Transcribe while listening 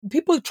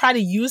people try to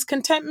use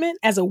contentment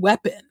as a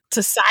weapon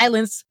to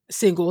silence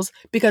singles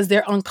because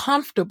they're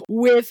uncomfortable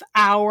with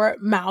our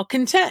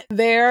malcontent.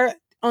 They're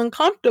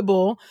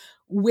uncomfortable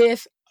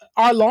with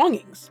our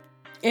longings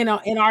and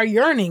our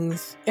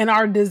yearnings and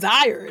our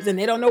desires, and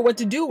they don't know what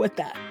to do with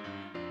that.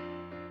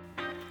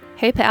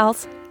 Hey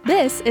pals,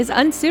 this is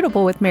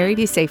Unsuitable with Mary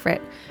B.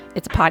 Seyfried.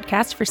 It's a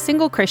podcast for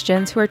single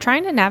Christians who are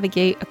trying to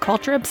navigate a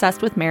culture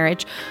obsessed with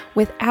marriage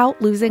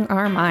without losing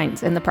our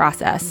minds in the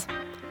process.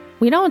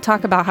 We don't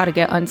talk about how to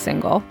get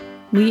unsingle.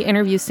 We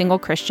interview single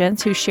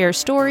Christians who share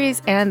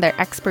stories and their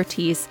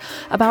expertise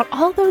about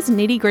all those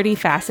nitty-gritty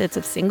facets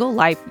of single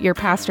life your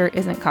pastor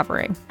isn't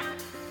covering.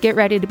 Get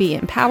ready to be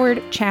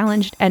empowered,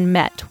 challenged, and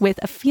met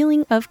with a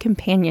feeling of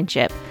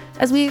companionship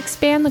as we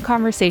expand the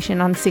conversation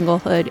on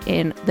singlehood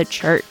in the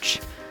church.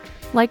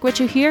 Like what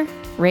you hear?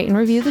 Rate and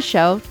review the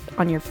show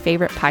on your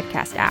favorite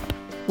podcast app.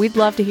 We'd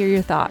love to hear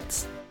your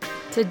thoughts.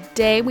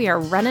 Today, we are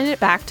running it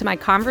back to my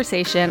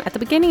conversation at the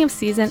beginning of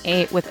Season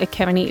 8 with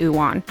Ekemini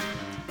Uwan.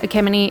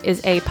 Ekemini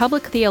is a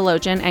public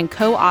theologian and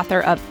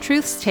co-author of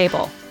Truth's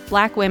Table,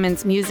 Black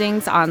Women's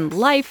Musings on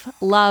Life,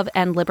 Love,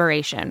 and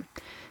Liberation.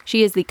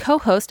 She is the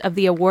co-host of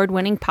the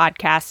award-winning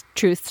podcast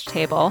Truth's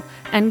Table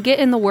and Get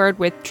in the Word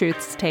with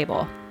Truth's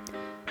Table.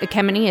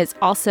 Ekemini is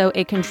also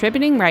a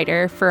contributing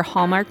writer for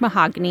Hallmark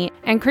Mahogany,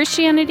 and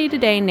Christianity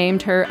Today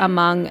named her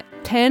among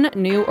 10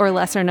 new or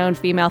lesser-known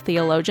female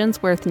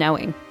theologians worth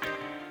knowing.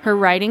 Her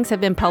writings have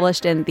been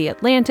published in The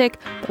Atlantic,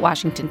 The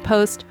Washington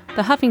Post,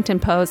 The Huffington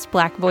Post,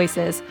 Black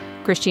Voices,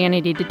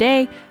 Christianity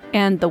Today,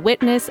 and The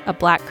Witness, a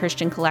Black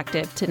Christian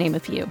collective, to name a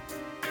few.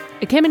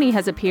 Ekemini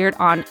has appeared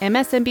on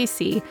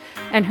MSNBC,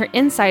 and her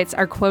insights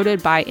are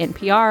quoted by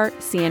NPR,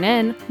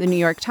 CNN, The New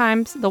York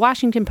Times, The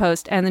Washington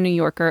Post, and The New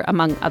Yorker,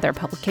 among other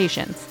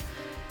publications.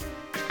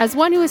 As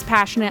one who is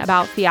passionate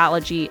about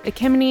theology,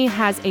 Ekemini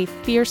has a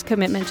fierce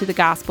commitment to the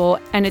gospel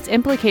and its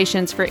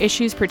implications for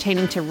issues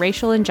pertaining to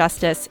racial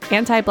injustice,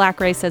 anti-Black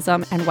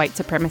racism, and white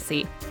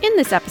supremacy. In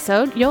this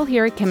episode, you'll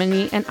hear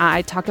Ekemini and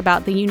I talk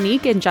about the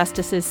unique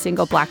injustices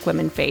single Black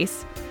women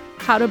face,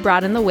 how to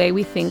broaden the way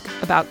we think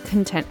about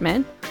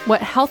contentment,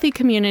 what healthy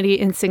community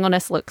in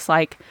singleness looks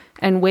like,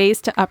 and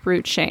ways to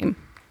uproot shame.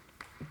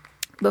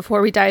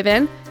 Before we dive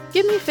in,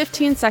 give me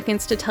 15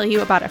 seconds to tell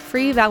you about a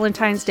free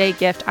Valentine's Day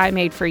gift I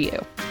made for you.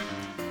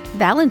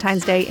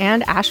 Valentine's Day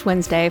and Ash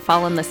Wednesday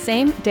fall on the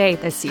same day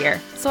this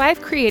year, so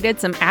I've created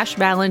some Ash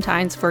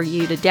Valentines for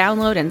you to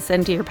download and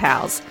send to your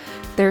pals.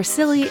 They're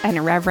silly and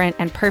irreverent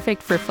and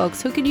perfect for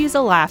folks who could use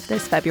a laugh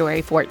this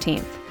February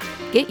 14th.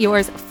 Get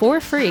yours for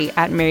free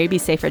at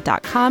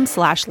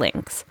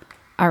marybseyfried.com/links.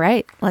 All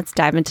right, let's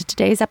dive into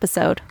today's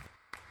episode.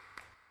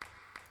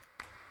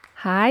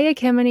 Hi,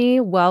 Ekemini.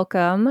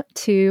 Welcome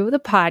to the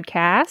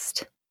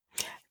podcast.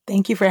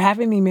 Thank you for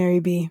having me,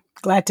 Mary B.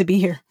 Glad to be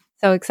here.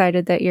 So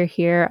excited that you're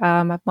here.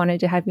 I've wanted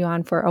to have you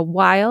on for a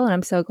while, and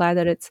I'm so glad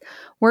that it's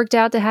worked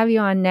out to have you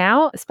on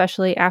now,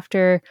 especially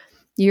after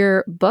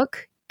your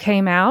book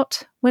came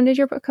out. When did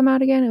your book come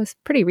out again? It was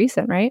pretty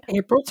recent, right?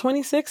 April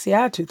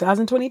 26th,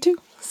 2022.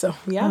 So,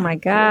 yeah. Oh my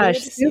gosh,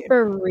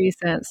 super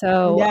recent.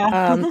 So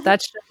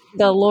that's just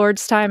the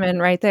Lord's timing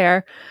right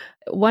there.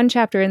 One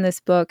chapter in this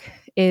book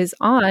is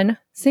on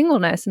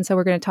singleness, and so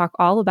we're going to talk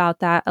all about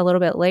that a little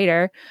bit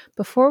later.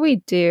 Before we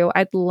do,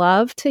 I'd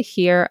love to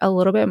hear a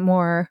little bit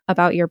more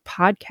about your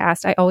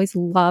podcast. I always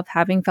love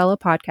having fellow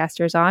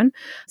podcasters on.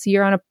 So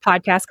you're on a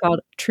podcast called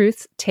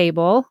Truth's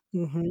Table.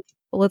 Mm-hmm.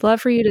 Would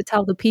love for you to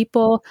tell the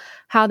people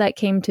how that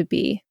came to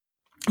be.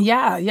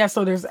 Yeah.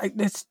 So there's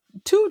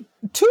two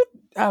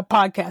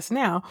podcasts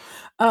now.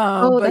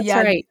 That's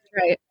right.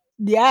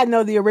 Yeah,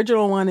 no, the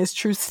original one is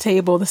Truth's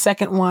Table. The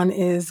second one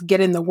is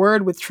Get in the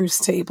Word with Truth's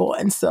Table.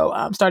 And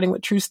so starting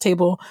with Truth's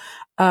Table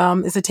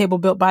is a table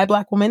built by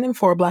Black women and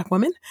for Black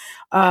women.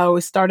 We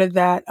started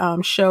that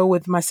show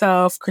with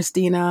myself,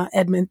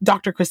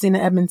 Dr. Christina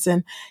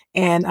Edmondson,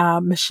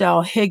 and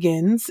Michelle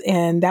Higgins.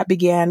 And that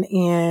began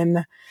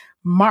in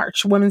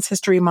March, Women's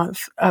History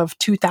Month of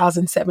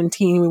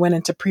 2017. We went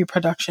into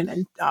pre-production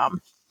and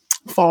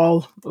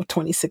fall of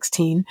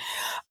 2016.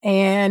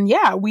 And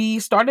we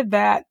started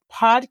that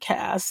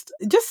podcast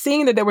just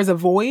seeing that there was a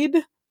void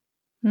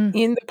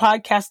in the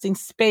podcasting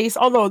space,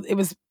 although it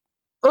was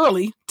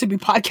early to be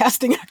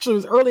podcasting. Actually, it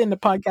was early in the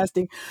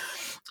podcasting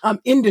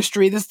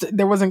industry.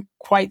 There wasn't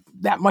quite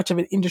that much of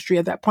an industry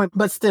at that point,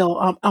 but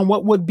still on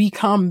what would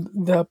become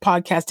the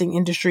podcasting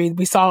industry,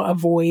 we saw a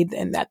void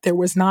and that there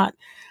was not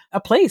a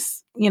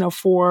place,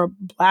 for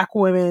Black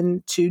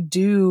women to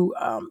do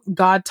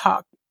God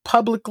talk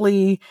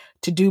publicly,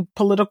 to do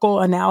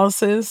political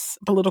analysis,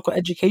 political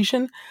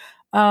education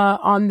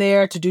on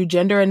there, to do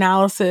gender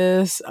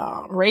analysis,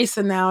 race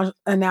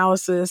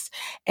analysis.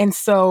 And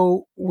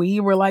so we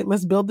were like,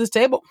 let's build this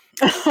table.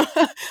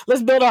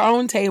 Let's build our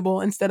own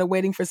table instead of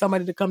waiting for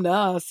somebody to come to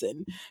us.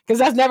 And because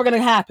that's never going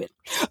to happen.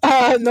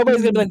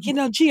 Nobody's going to be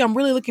like, I'm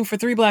really looking for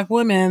 3 Black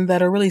women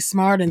that are really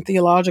smart and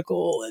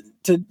theological and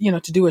to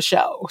do a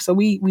show. So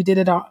we did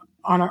it on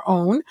our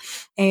own.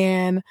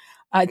 And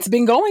it's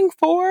been going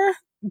for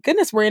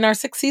goodness, we're in our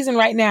 6th season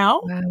right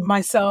now. Wow.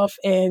 Myself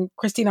and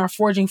Christine are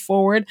forging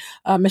forward.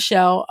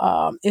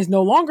 Michelle is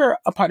no longer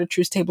a part of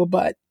Truth Table,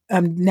 but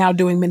I'm now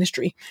doing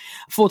ministry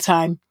full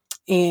time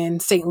in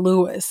St.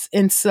 Louis.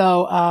 And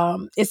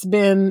so it's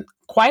been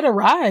quite a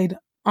ride,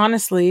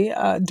 honestly,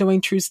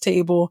 doing Truth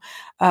Table,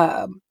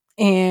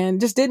 and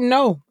just didn't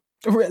know.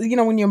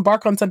 When you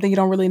embark on something, you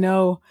don't really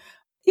know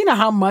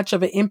how much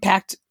of an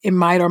impact it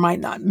might or might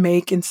not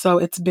make. And so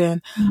it's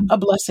been a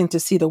blessing to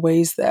see the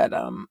ways that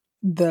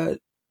the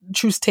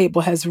Truth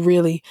Table has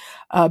really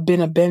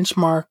been a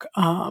benchmark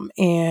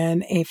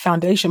and a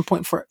foundation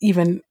point for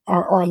even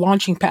or a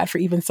launching pad for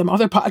even some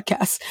other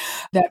podcasts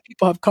that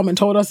people have come and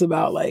told us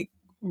about. Like,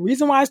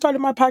 reason why I started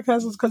my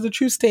podcast was because of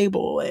Truth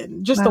Table,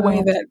 and just the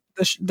way that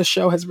the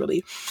show has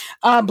really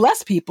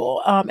blessed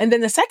people. And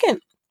then the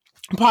second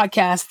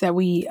podcast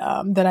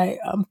that I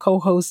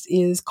co-host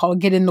is called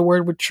Get in the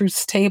Word with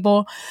Truth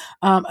Table.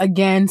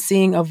 Again,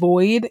 seeing a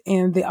void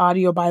in the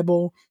audio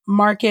Bible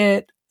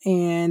market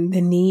and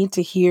the need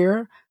to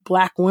hear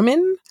Black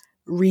women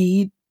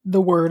read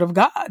the Word of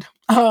God,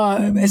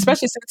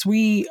 especially since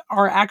we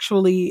are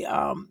actually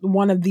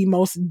one of the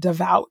most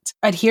devout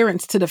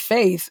adherents to the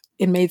faith.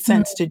 It made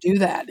sense to do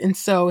that. And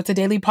so it's a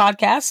daily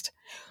podcast,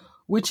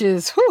 which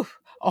is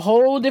a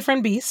whole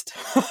different beast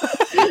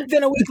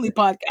than a weekly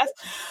podcast.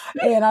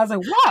 And I was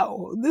like,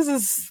 wow,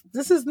 this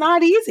is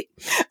not easy.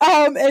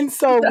 And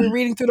so we're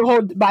reading through the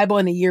whole Bible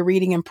in a year,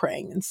 reading and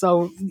praying. And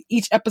so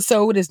each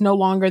episode is no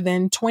longer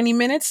than 20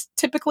 minutes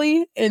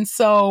typically. And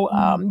so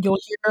you'll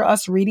hear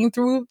us reading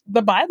through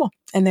the Bible,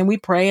 and then we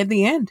pray at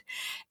the end.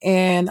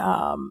 And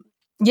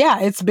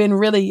it's been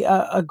really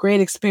a great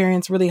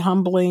experience, really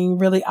humbling,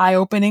 really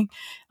eye-opening.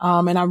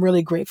 And I'm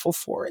really grateful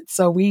for it.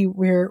 So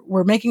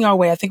we're making our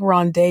way. I think we're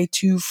on day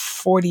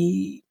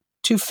 240,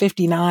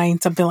 259,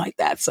 something like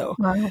that. So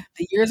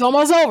the year's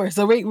almost over.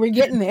 So we're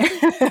getting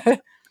there.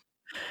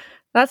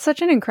 That's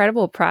such an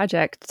incredible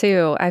project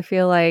too. I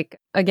feel like,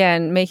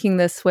 again, making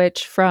the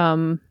switch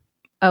from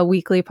a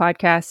weekly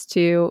podcast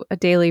to a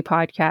daily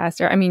podcast,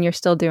 you're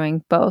still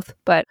doing both,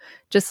 but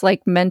just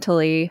like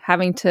mentally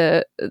having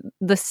the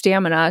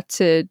stamina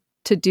to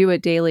do a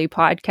daily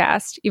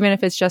podcast, even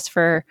if it's just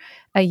for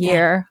a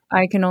year,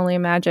 I can only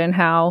imagine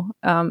how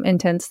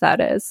intense that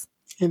is.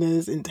 It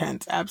is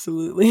intense.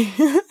 Absolutely.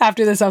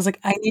 After this, I was like,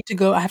 I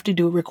have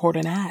to record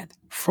an ad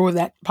for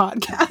that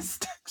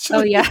podcast.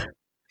 Oh yeah.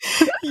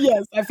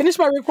 Yes, I finished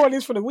my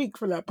recordings for the week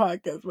for that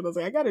podcast, but I was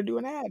like, I got to do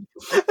an ad.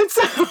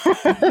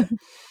 So,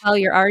 well,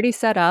 you're already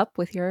set up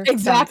with your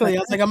exactly. I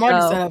was like, I'm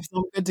already set up, so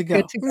I'm good to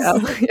go.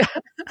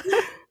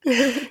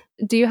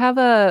 Do you have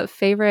a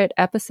favorite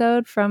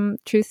episode from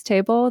Truth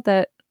Table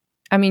that?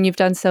 You've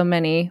done so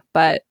many,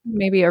 but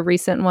maybe a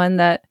recent one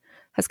that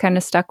has kind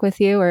of stuck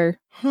with you, or?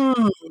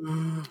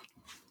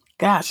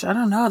 Gosh, I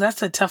don't know.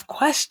 That's a tough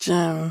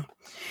question.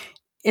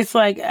 It's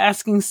like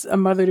asking a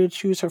mother to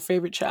choose her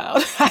favorite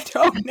child. I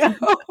don't know.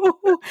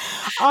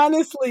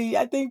 Honestly,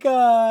 I think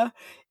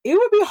it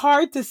would be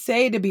hard to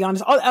say, to be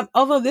honest.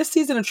 Although this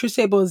season of Truth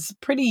Table is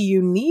pretty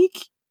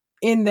unique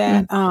in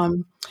that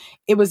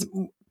it was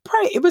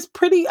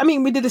pretty.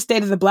 We did a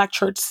State of the Black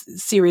Church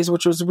series,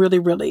 which was really,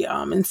 really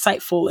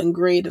insightful and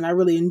great, and I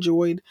really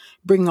enjoyed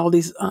bringing all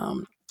these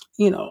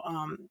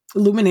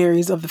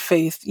luminaries of the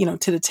faith,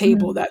 to the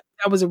table. That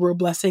was a real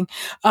blessing.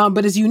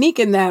 But it's unique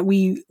in that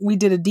we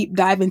did a deep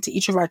dive into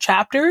each of our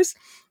chapters,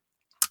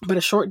 but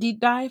a short deep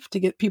dive to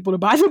get people to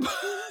buy the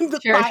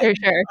book. Sure.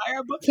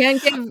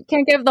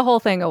 Can't give the whole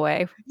thing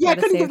away. Yeah,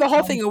 couldn't give the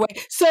whole thing away.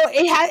 So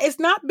it's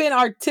not been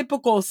our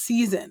typical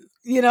season,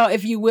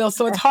 if you will.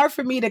 So it's hard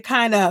for me to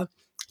kind of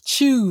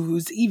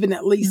choose, even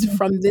at least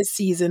from this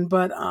season.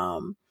 But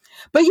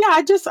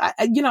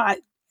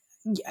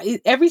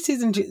every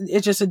season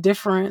is just a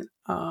different,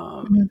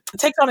 it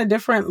takes on a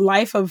different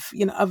life of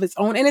its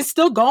own, and it's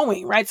still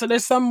going, right? So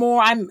there's some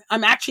more. I'm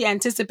actually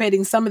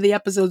anticipating some of the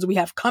episodes we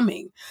have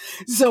coming.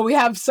 So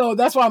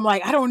that's why I'm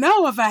like, I don't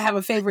know if I have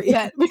a favorite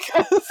yet,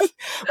 because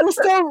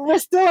we're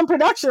still in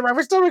production, right?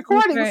 We're still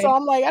recording. Right. So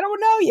I'm like, I don't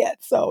know yet.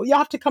 So you'll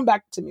have to come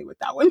back to me with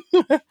that one.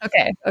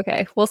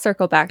 Okay. We'll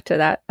circle back to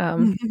that.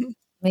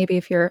 Maybe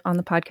if you're on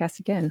the podcast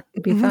again,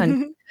 it'd be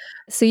fun.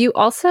 So you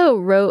also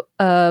wrote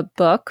a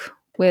book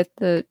with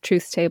the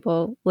Truth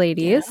Table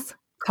ladies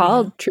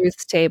called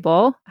Truth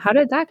Table. How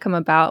did that come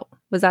about?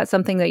 Was that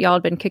something that y'all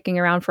had been kicking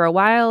around for a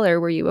while, or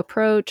were you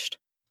approached?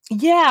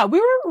 Yeah,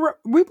 we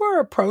were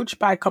approached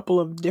by a couple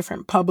of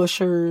different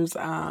publishers.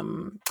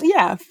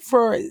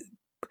 For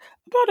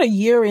about a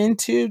year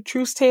into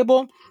Truth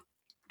Table.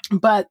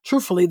 But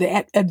truthfully,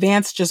 the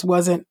advance just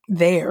wasn't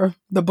there.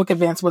 The book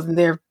advance wasn't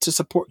there to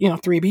support,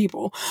 3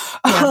 people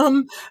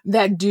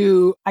that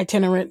do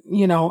itinerant,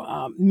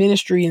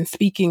 ministry and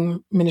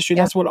speaking ministry.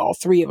 That's what all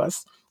 3 of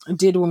us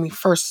did when we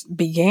first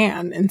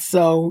began. And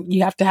so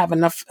you have to have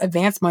enough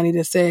advance money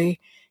to say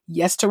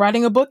yes to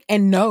writing a book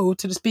and no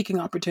to the speaking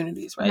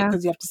opportunities, right?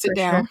 Because you have to sit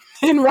down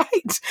and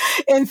write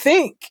and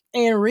think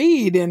and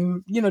read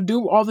and,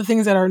 do all the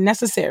things that are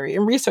necessary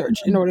and research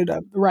in order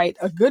to write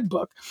a good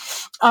book.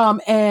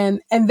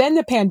 And then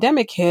the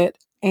pandemic hit,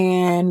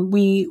 and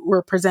we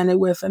were presented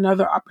with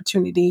another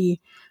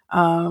opportunity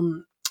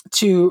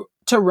to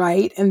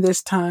write, and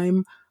this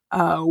time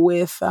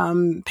with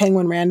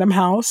Penguin Random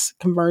House,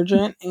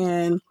 Convergent,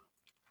 and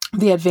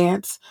the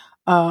Advance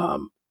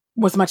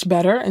was much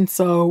better. And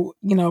so,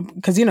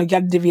 because you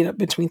got to divvy it up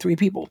between 3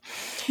 people.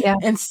 Yeah.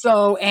 And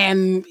so,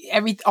 and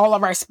all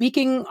of our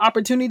speaking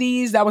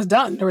opportunities, that was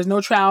done. There was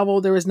no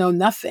travel, there was no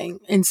nothing.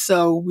 And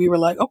so we were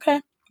like,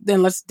 okay,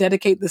 then let's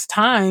dedicate this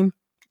time,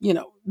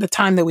 the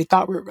time that we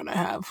thought we were going to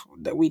have,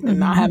 that we did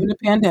not have in the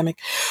pandemic,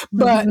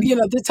 but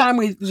the time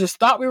we just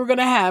thought we were going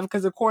to have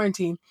because of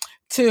quarantine,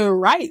 to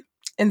write.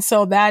 And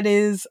so that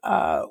is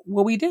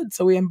what we did.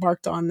 So we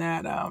embarked on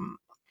that,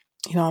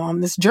 on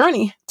this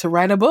journey to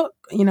write a book,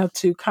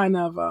 to kind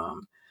of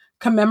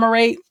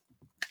commemorate,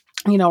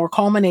 or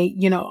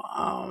culminate,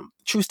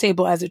 Truth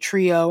Table as a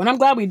trio. And I'm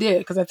glad we did,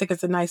 because I think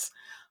it's a nice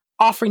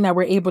offering that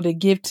we're able to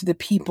give to the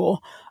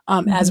people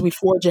as we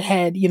forge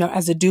ahead,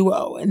 as a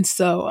duo. And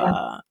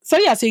so, so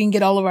you can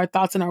get all of our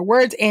thoughts and our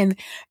words, and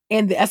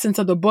the essence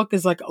of the book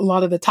is like a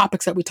lot of the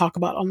topics that we talk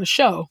about on the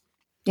show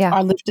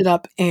are lifted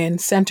up and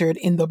centered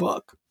in the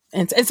book.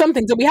 And some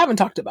things that we haven't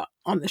talked about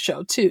on the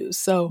show too.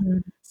 So,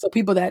 so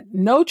people that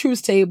know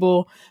Truth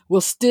Table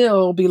will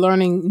still be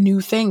learning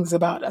new things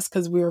about us,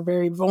 because we are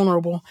very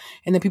vulnerable.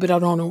 And then people that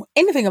don't know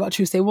anything about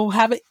Truth Table will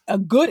have a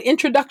good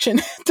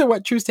introduction to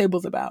what Truth Table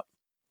is about.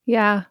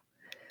 Yeah.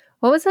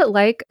 What was it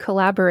like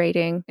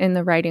collaborating in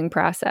the writing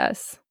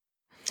process?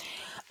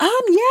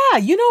 Yeah,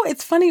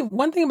 it's funny.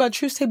 One thing about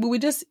Truth Table,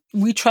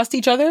 we trust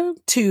each other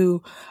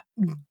to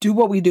do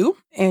what we do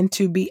and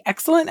to be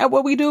excellent at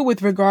what we do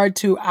with regard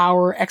to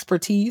our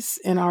expertise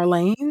in our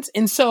lanes.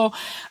 And so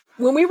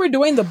when we were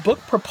doing the book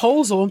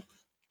proposal,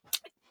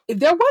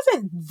 there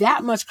wasn't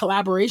that much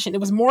collaboration. It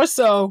was more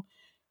so,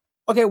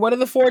 okay, what are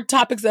the 4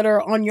 topics that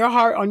are on your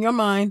heart, on your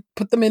mind?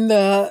 Put them in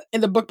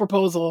the book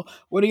proposal.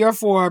 What are your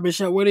 4,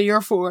 Bishop? What are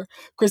your 4,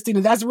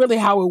 Christina? That's really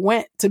how it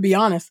went, to be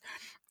honest.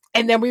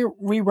 And then we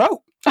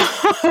wrote.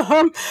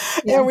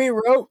 And we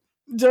wrote,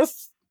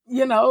 just,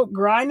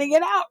 grinding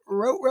it out.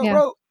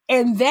 Wrote.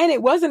 And then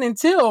it wasn't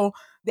until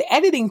the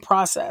editing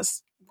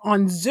process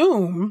on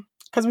Zoom,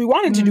 because we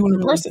wanted to do it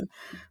in person,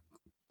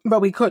 but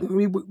we couldn't.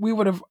 We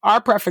would have,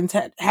 our preference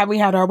had we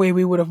had our way,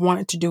 we would have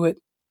wanted to do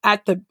it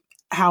at the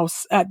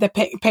house, at the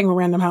Penguin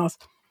Random House,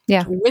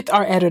 with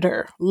our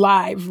editor,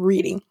 live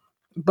reading.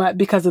 But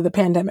because of the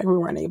pandemic, we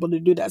weren't able to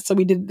do that. So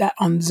we did that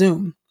on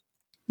Zoom.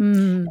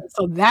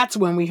 So that's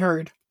when we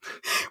heard,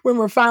 when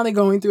we're finally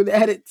going through the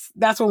edits,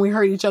 that's when we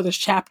heard each other's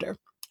chapter.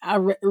 I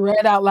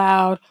read out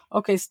loud,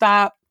 okay,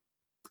 stop.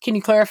 Can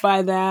you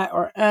clarify that?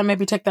 Or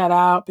maybe take that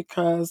out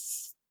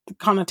because the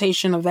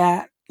connotation of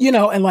that,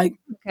 and like,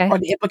 or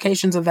the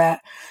implications of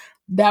that.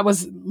 That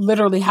was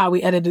literally how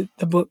we edited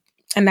the book.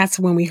 And that's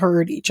when we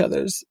heard each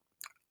other's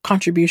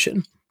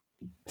contribution.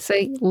 So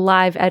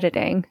live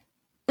editing.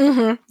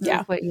 Yeah.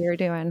 That's what you were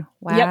doing.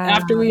 Wow. Yep.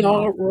 After we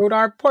all wrote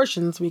our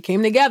portions, we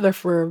came together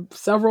for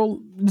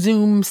several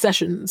Zoom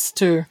sessions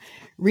to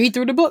read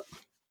through the book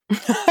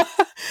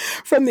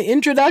from the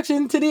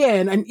introduction to the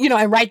end, and,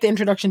 and write the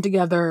introduction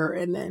together,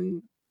 and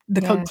then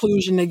the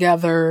conclusion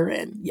together,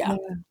 and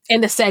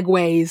and the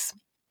segues.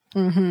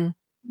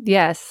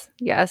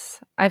 Yes.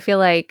 I feel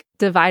like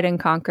divide and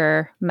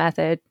conquer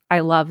method. I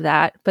love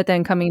that. But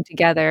then coming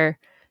together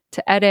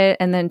to edit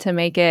and then to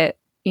make it,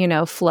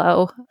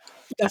 flow.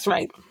 That's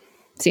right.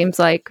 Seems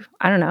like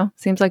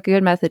a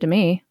good method to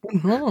me.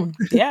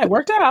 Yeah, it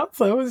worked out.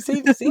 So it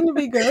seemed to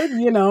be good,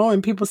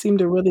 and people seem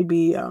to really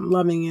be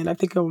loving it. I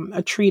think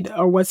a treat,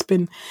 or what's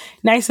been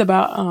nice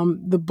about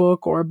the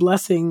book, or a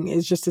blessing,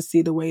 is just to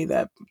see the way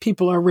that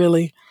people are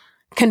really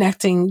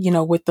connecting,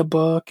 with the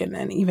book. And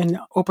then even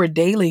Oprah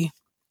Daily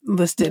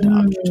listed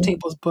Truth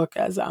Table's book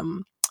as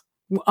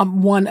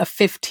one of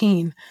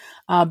 15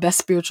 best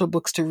spiritual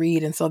books to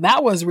read. And so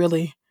that was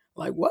really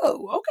like,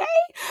 whoa, okay.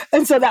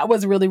 And so that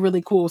was really,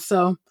 really cool.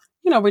 So,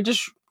 we're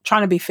just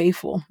trying to be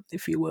faithful,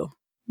 if you will.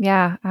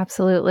 Yeah,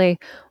 absolutely.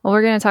 Well,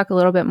 we're going to talk a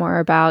little bit more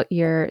about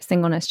your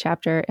singleness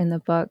chapter in the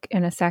book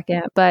in a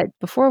second. But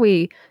before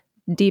we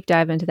deep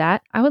dive into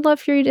that, I would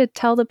love for you to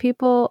tell the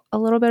people a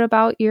little bit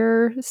about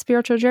your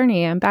spiritual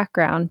journey and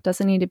background.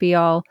 Doesn't need to be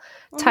all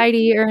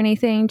tidy or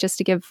anything, just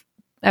to give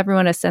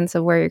everyone a sense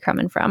of where you're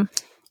coming from.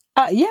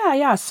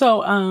 Yeah.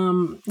 So,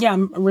 I'm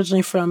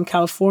originally from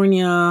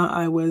California.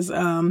 I was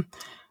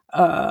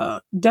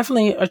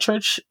definitely a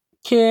church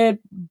kid.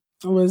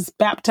 I was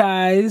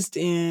baptized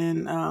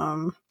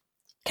and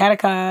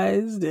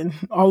catechized and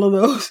all of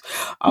those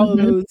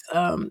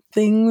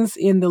things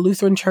in the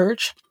Lutheran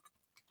Church.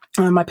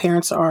 My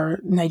parents are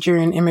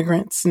Nigerian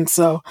immigrants, and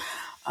so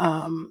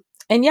I'm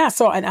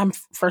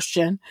first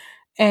gen,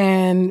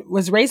 and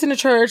was raised in the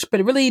church,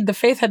 but really the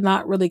faith had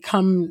not really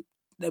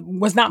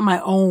was not my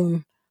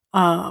own.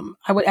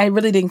 I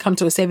really didn't come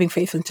to a saving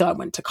faith until I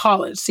went to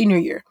college. Senior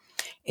year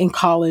in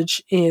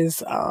college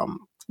is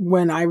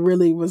when I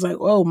really was like,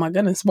 oh my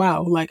goodness,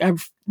 wow. Like I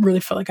really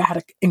felt like I had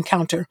an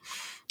encounter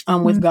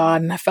with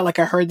God, and I felt like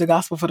I heard the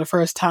gospel for the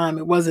first time.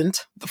 It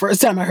wasn't the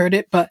first time I heard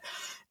it, but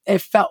it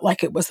felt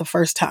like it was the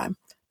first time.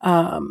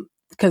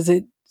 because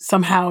it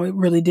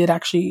really did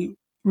actually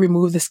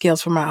remove the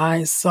scales from my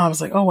eyes. So I was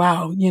like, oh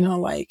wow,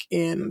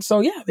 and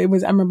so yeah, I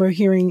remember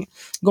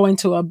going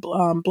to a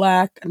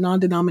Black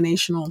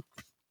non-denominational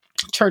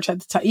church at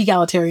the time,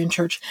 egalitarian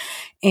church,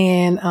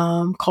 and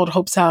called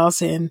Hope's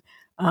House, and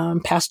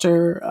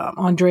Pastor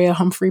Andrea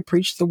Humphrey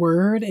preached the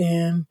word,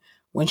 and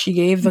when she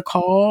gave the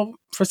call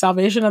for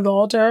salvation at the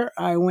altar,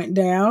 I went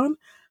down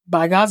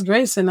by God's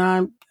grace, and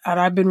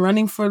I've been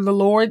running for the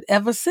Lord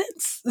ever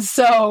since.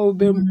 So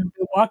been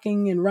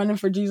walking and running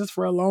for Jesus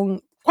for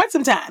quite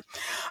some time.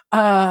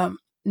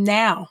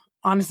 Now,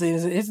 honestly,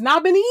 it's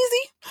not been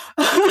easy.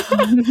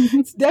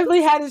 It's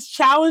definitely had its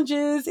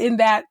challenges in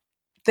that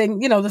thing,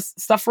 the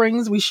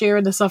sufferings we share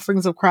in the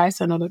sufferings of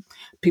Christ. I know that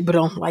people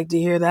don't like to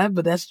hear that,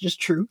 but that's just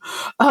true.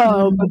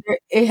 But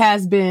it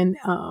has been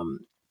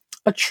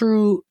a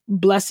true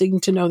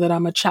blessing to know that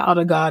I'm a child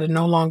of God and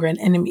no longer an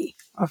enemy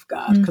of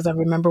God. Because I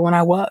remember when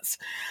I was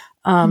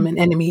an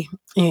enemy,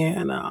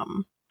 and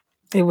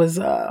it was.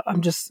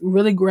 I'm just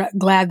really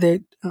glad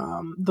that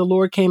the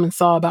Lord came and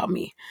saw about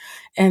me,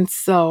 and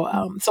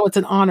so it's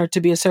an honor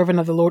to be a servant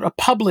of the Lord, a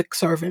public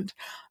servant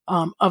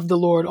of the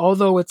Lord.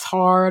 Although it's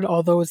hard,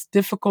 although it's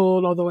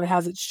difficult, although it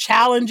has its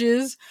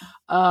challenges,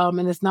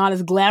 and it's not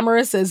as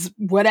glamorous as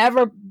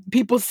whatever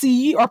people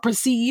see or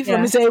perceive. Yeah.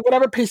 Let me say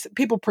whatever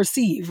people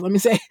perceive. Let me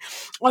say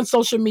on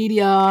social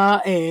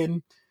media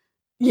and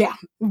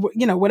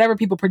whatever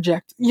people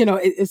project.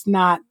 It's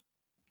not.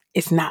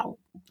 It's not.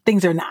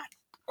 Things are not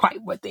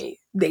quite what they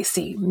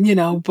seem.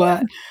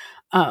 But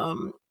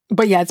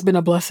yeah, it's been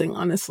a blessing,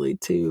 honestly,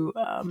 to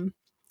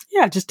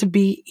just to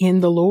be in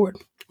the Lord.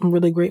 I'm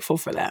really grateful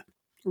for that.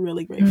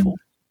 Really grateful.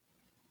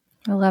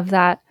 I love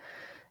that.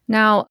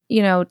 Now,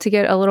 to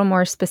get a little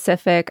more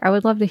specific, I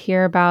would love to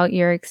hear about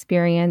your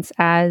experience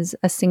as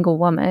a single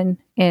woman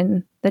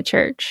in the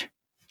church.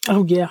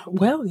 Oh, yeah.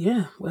 Well,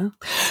 yeah. Well,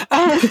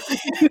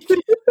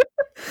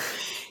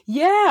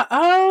 yeah.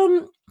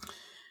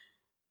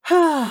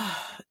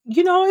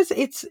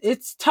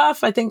 It's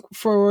tough, I think,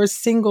 for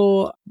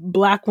single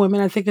Black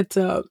women. I think it's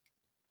a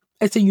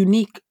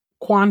unique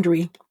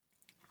quandary,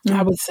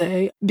 I would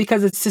say,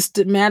 because it's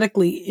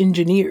systematically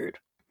engineered.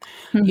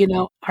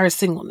 Our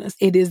singleness.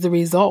 It is the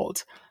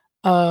result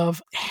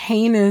of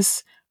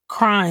heinous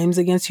crimes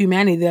against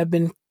humanity that have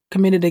been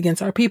committed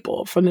against our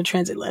people, from the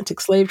transatlantic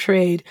slave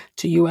trade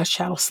to U.S.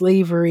 chattel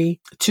slavery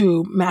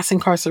to mass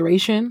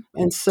incarceration.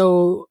 And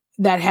so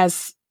that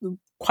has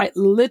quite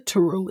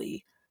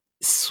literally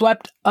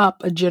swept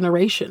up a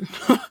generation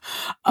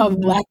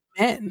of Black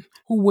men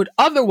who would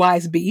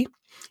otherwise be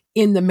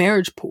in the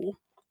marriage pool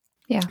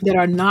that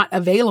are not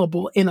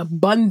available in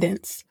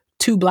abundance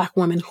to Black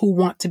women who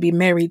want to be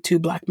married to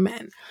Black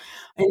men.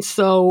 And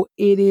so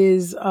it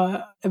is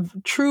a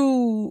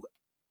true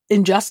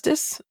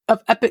injustice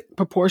of epic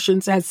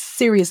proportions, has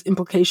serious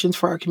implications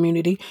for our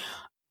community,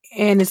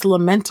 and it's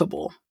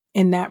lamentable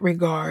in that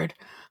regard.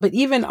 But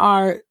even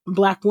our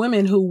Black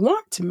women who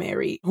want to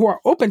marry, who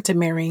are open to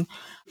marrying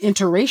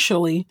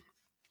interracially,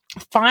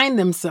 find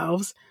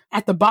themselves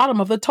at the bottom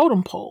of the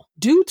totem pole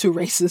due to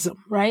racism,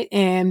 right?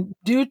 And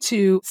due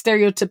to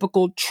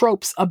stereotypical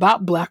tropes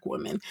about Black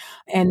women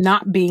and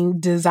not being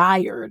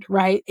desired,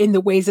 right? In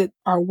the ways that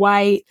our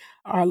white,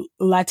 our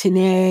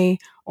Latine,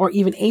 or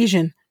even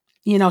Asian,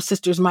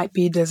 sisters might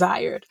be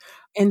desired.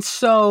 And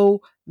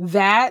so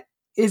that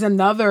is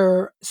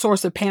another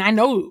source of pain. I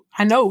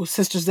know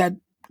sisters that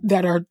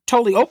are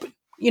totally open,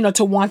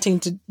 to wanting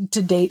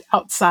to date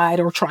outside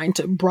or trying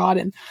to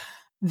broaden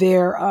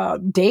their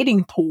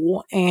dating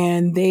pool,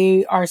 and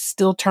they are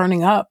still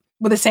turning up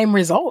with the same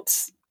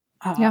results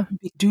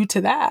due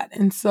to that.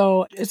 And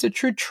so it's a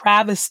true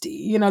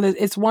travesty.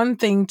 It's one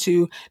thing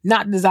to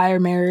not desire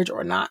marriage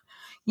or not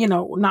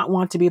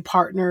want to be a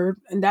partner,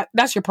 and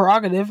that's your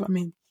prerogative. I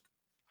mean,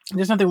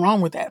 there's nothing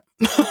wrong with that.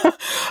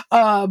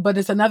 But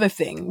it's another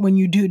thing when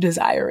you do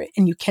desire it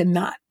and you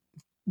cannot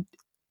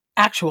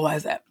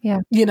actualize that.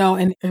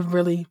 And it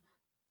really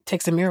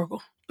takes a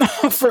miracle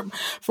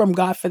from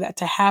God for that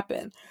to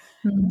happen.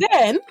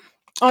 Then,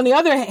 on the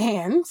other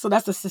hand, so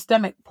that's the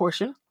systemic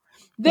portion.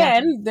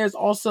 Then there's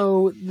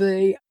also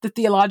the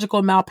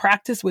theological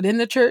malpractice within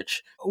the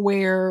church,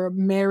 where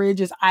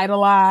marriage is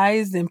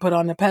idolized and put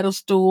on a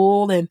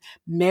pedestal, and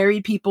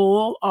married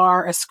people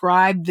are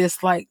ascribed this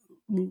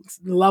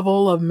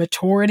level of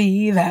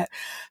maturity that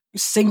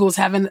singles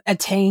haven't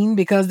attained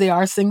because they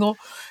are single,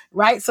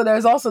 right? So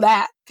there's also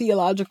that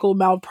theological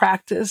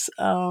malpractice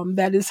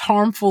that is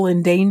harmful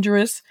and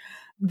dangerous,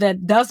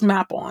 that does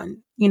map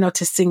on,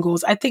 to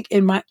singles. I think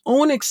in my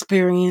own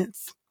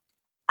experience,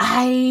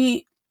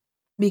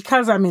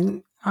 because I'm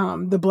in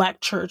the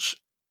Black church,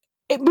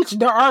 which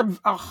there are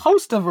a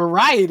host of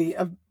variety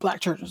of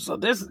Black churches. So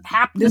this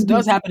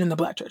does happen in the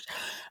Black church.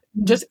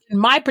 Just in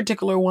my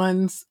particular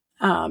ones,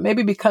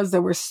 maybe because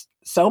there were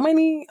so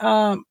many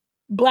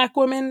Black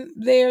women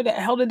there that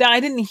held it down,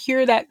 I didn't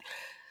hear that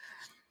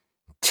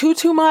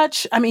too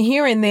much. I mean,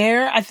 here and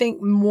there, I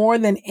think more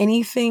than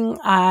anything,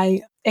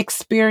 I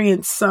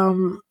experienced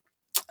some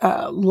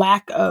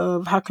lack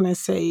of, how can I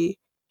say,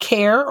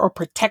 care or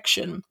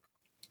protection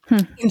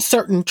in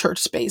certain church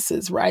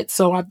spaces, right?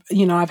 So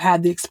I've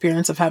had the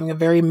experience of having a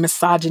very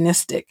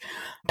misogynistic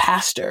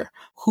pastor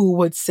who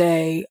would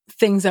say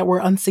things that were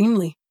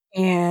unseemly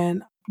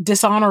and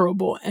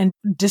dishonorable and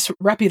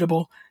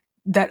disreputable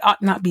that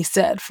ought not be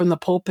said from the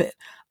pulpit.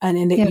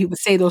 And Yeah. he would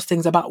say those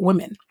things about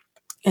women.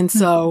 And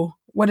so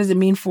what does it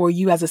mean for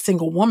you as a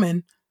single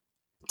woman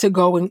to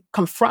go and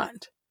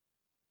confront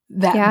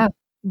that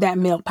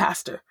male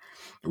pastor,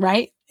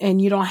 right? And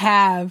you don't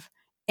have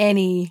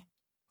any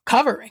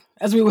covering,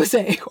 as we would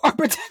say, or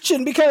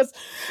protection because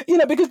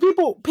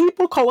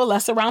people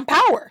coalesce around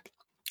power.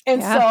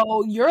 And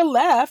so you're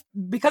left,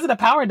 because of the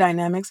power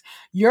dynamics,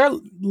 you're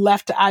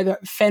left to either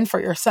fend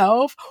for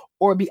yourself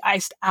or be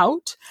iced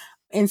out.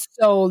 And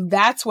so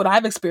that's what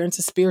I've experienced,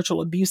 is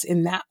spiritual abuse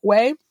in that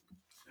way.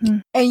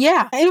 And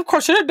and of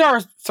course, there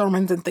are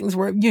sermons and things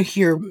where you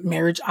hear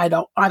marriage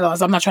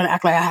idols. I'm not trying to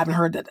act like I haven't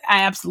heard that.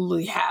 I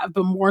absolutely have,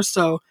 but more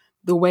so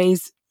the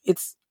ways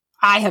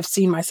I have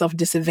seen myself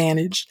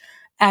disadvantaged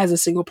as a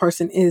single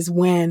person is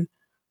when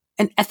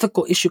an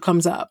ethical issue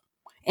comes up.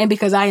 And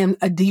because I am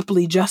a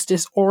deeply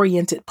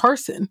justice-oriented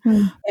person,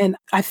 and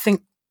I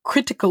think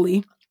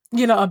critically,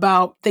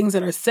 about things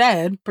that are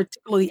said,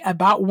 particularly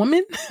about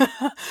women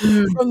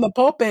from the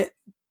pulpit,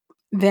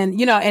 then,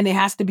 and it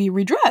has to be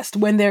redressed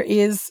when there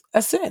is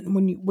a sin.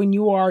 When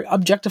you are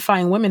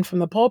objectifying women from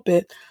the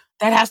pulpit,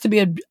 that has to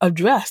be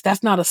addressed.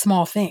 That's not a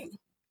small thing.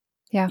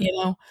 Yeah.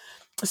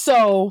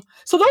 So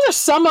those are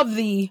some of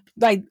the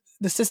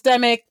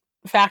systemic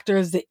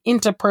factors, the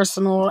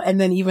interpersonal,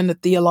 and then even the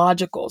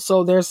theological.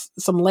 So there's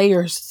some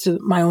layers to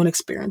my own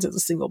experience as a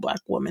single Black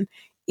woman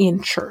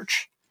in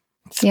church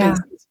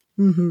spaces.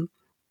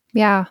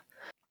 Yeah.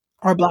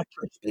 Or Black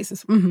church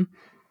spaces. Mm-hmm.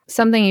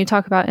 Something you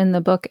talk about in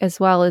the book as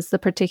well is the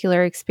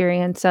particular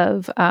experience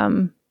of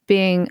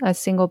being a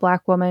single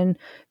Black woman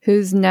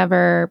who's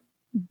never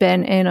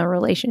been in a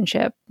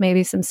relationship,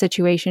 maybe some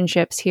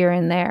situationships here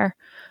and there,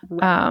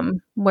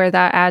 where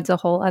that adds a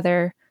whole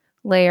other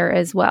layer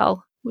as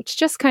well, which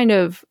just kind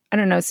of, I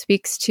don't know,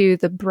 speaks to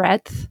the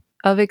breadth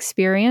of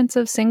experience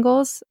of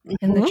singles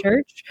in the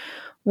church,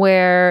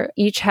 where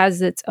each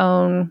has its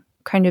own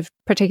kind of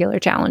particular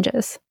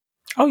challenges.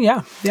 Oh,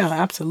 yeah. Yeah,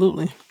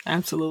 absolutely.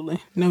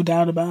 Absolutely. No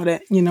doubt about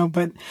it.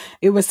 But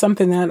it was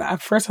something that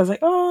at first I was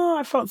like, oh,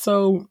 I felt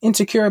so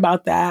insecure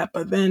about that.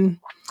 But then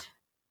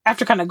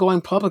after kind of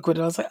going public with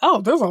it, I was like,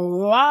 oh, there's a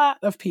lot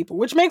of people,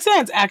 which makes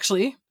sense,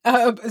 actually,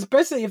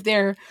 especially if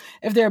they're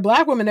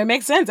Black women. It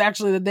makes sense,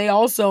 actually, that they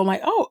also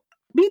like, oh,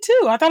 me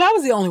too. I thought I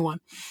was the only one.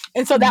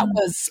 And so that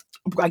was,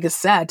 I guess,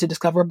 sad to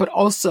discover, but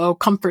also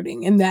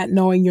comforting in that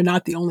knowing you're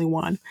not the only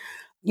one,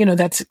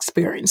 that's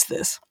experienced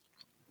this.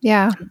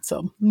 Yeah.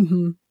 So,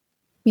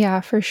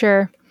 yeah, for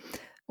sure.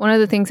 One of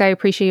the things I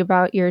appreciate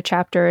about your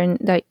chapter and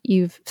that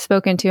you've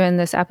spoken to in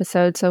this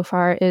episode so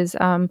far is,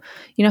 how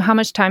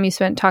much time you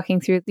spent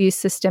talking through these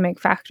systemic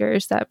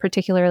factors that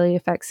particularly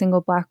affect single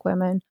Black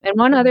women. And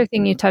one other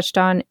thing you touched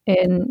on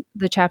in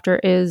the chapter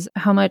is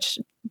how much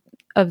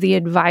of the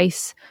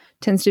advice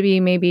tends to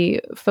be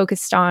maybe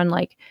focused on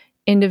like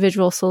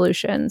individual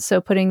solutions.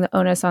 So putting the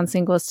onus on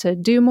singles to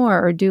do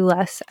more or do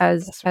less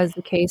as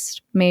the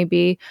case may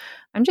be.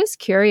 I'm just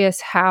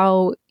curious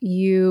how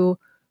you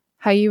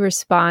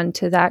respond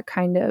to that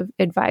kind of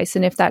advice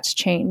and if that's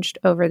changed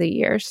over the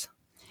years.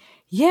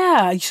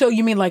 Yeah. So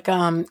you mean like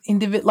you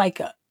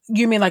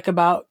mean like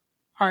about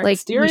our like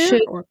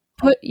exterior?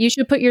 You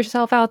should put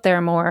yourself out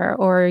there more,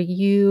 or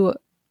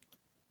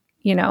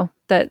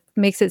that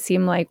makes it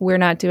seem like we're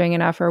not doing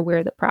enough or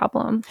we're the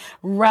problem.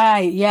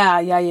 Right. Yeah.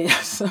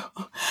 So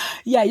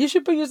yeah, you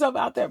should put yourself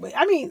out there. But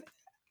I mean,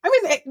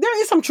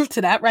 there is some truth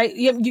to that, right?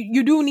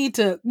 You do need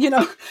to, you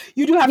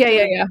do have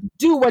to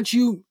do what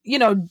you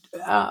do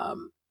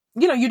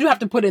have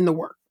to put in the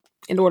work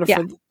in order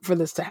for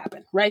this to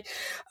happen, right?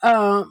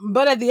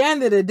 But at the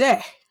end of the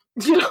day,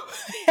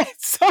 at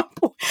some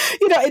point,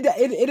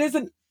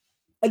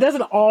 it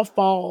doesn't all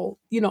fall,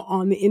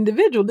 on the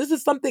individual. This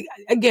is something,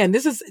 again,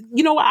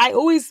 I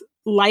always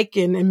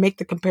liken and make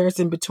the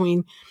comparison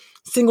between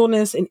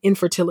singleness and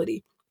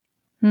infertility.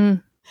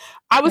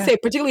 I would say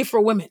particularly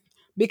for women,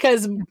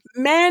 because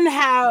men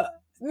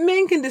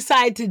can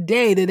decide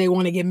today that they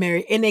want to get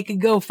married and they could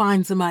go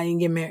find somebody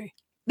and get married.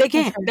 They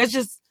can. That's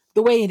just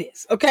the way it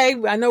is. Okay.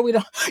 I know we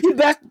don't,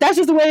 that's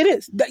just the way it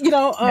is.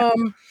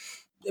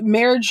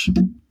 Marriage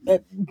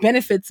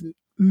benefits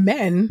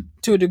men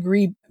to a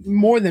degree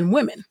more than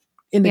women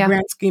in the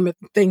grand scheme of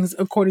things,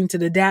 according to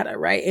the data.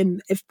 Right.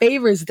 And it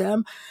favors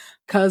them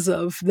because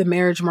of the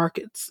marriage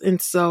markets.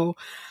 And so,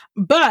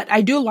 but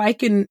I do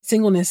liken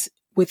singleness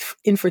with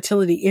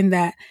infertility in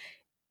that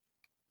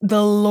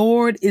the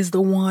Lord is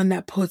the one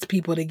that puts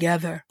people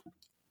together.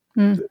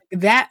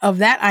 That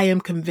I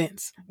am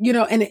convinced,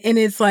 and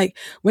it's like,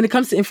 when it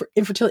comes to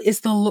infertility,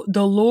 it's the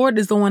Lord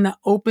is the one that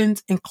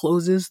opens and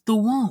closes the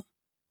womb.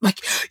 Like,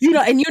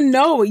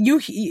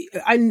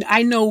 and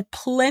I know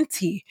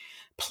plenty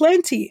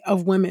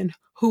of women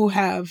who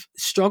have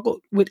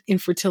struggled with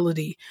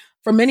infertility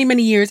for many,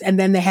 many years. And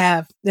then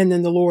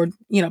the Lord,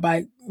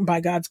 by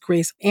by God's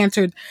grace,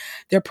 answered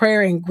their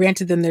prayer and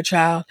granted them their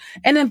child.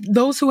 And then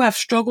those who have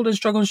struggled and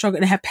struggled and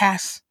struggled and have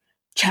passed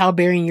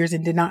childbearing years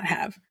and did not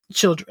have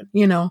children,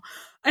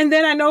 And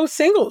then I know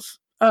singles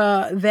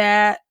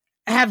that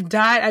have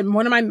died.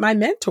 One of my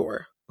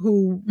mentor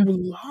who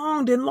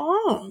longed and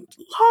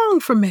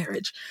longed for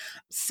marriage,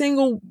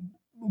 single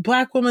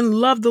Black woman,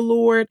 loved the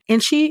Lord,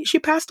 and she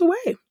passed away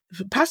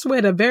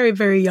at a very,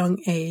 very young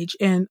age.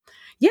 And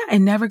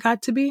and never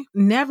got to be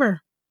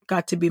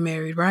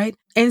married. Right.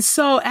 And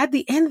so at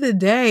the end of the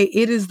day,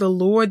 it is the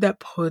Lord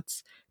that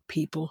puts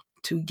people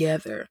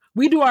together.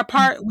 We do our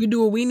part. We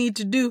do what we need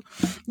to do,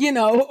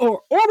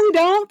 or we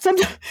don't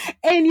sometimes.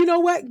 And you know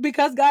what?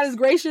 Because God is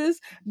gracious,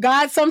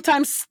 God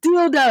sometimes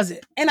still does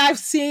it. And I've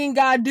seen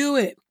God do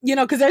it,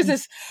 because there's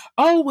this,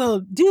 oh, well,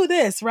 do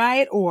this,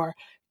 right? Or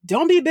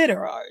don't be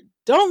bitter, or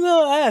don't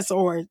love us,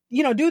 or,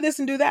 do this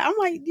and do that. I'm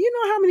like, do you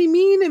know how many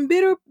mean and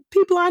bitter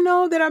people I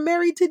know that are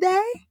married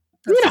today?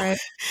 That's right.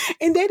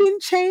 And they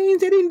didn't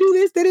change. They didn't do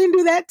this. They didn't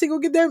do that to go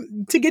get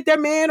their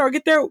man or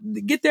get their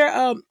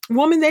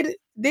woman. They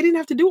didn't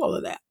have to do all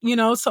of that,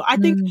 So I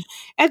think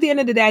at the end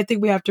of the day, I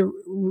think we have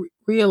to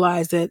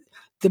realize that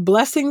the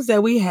blessings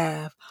that we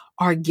have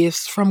are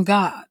gifts from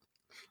God.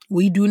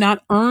 We do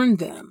not earn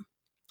them.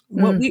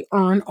 What we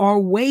earn are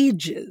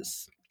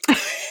wages.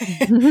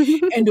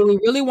 And do we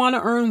really want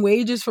to earn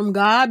wages from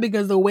God?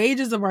 Because the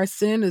wages of our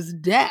sin is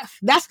death.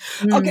 That's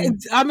okay.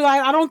 I'm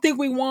like, I don't think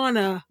we want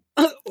to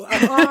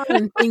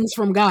earn things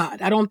from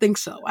God. I don't think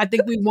so. I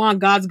think we want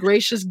God's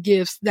gracious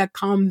gifts that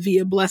come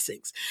via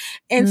blessings.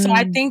 And so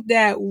I think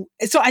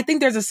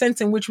there's a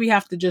sense in which we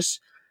have to just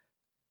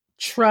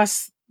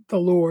trust the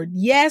Lord.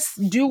 Yes,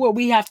 do what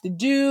we have to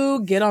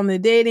do, get on the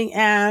dating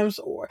apps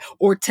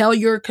or tell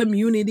your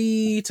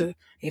community to,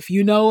 if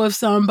you know of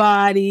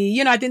somebody,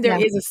 I think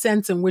there is a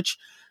sense in which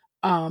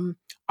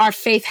our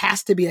faith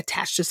has to be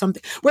attached to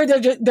something where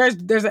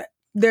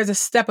there's a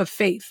step of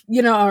faith,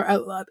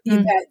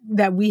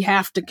 that we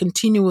have to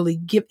continually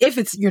give, if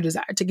it's your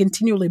desire to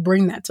continually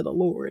bring that to the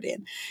Lord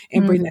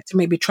and bring that to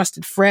maybe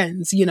trusted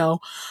friends,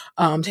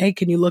 hey,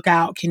 can you look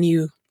out? Can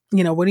you,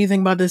 what do you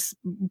think about this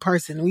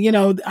person?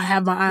 I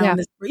have my eye on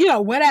this,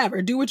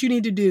 whatever, do what you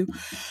need to do,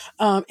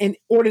 in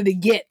order to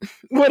get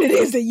what it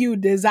is that you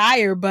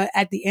desire. But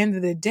at the end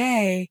of the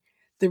day,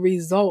 the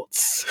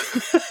results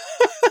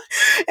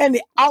and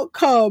the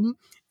outcome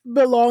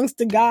belongs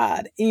to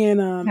God. And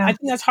I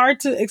think that's hard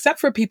to accept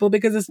for people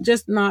because it's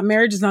just not,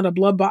 marriage is not a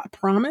blood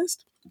promise.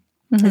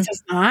 It's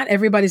just not.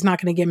 Everybody's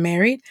not going to get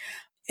married.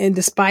 And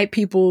despite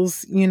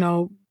people's,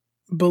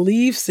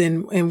 beliefs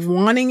and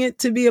wanting it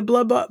to be a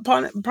blood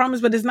promise,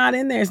 but it's not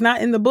in there. It's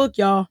not in the book,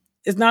 y'all.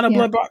 It's not a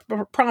blood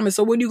promise.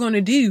 So what are you going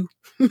to do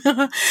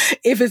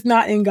if it's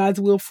not in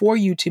God's will for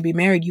you to be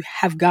married? You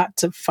have got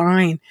to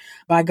find,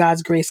 by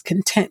God's grace,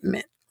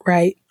 contentment,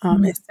 right?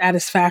 And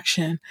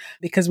satisfaction,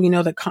 because we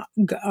know that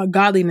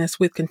godliness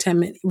with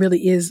contentment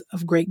really is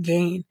of great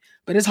gain,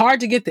 but it's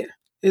hard to get there.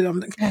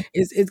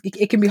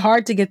 It can be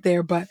hard to get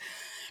there, but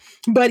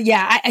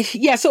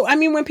so, I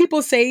mean, when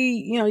people say,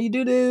 you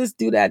do this,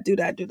 do that.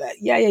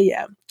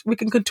 Yeah. We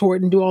can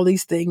contort and do all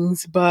these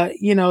things, but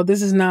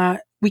this is not,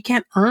 we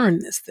can't earn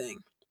this thing.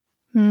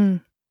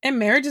 And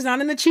marriage is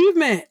not an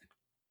achievement.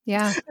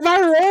 Yeah. If I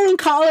enroll in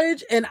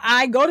college and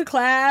I go to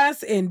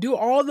class and do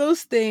all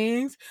those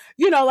things,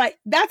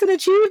 that's an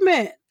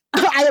achievement.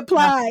 I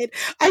applied.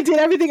 I did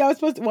everything I was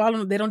supposed to. Well, I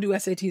don't know. They don't do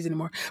SATs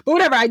anymore, but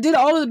whatever. I did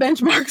all of the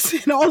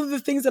benchmarks and all of the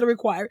things that are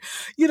required,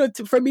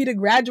 for me to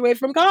graduate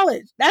from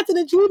college. That's an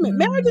achievement.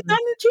 Marriage is not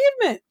an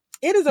achievement.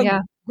 It is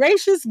a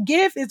gracious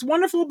gift. It's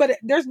wonderful, but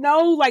there's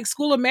no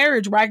school of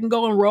marriage where I can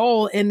go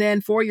enroll and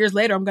then 4 years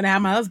later I'm going to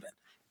have my husband.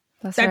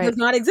 That does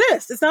not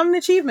exist. It's not an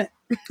achievement.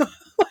 And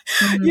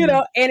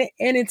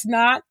it's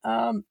not.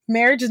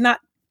 Marriage is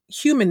not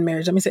human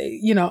marriage. Let me say,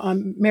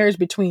 marriage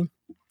between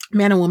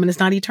man and woman is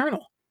not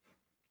eternal.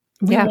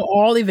 We will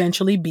all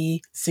eventually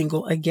be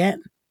single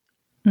again.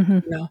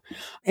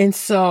 And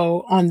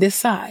so on this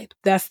side,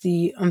 that's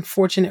the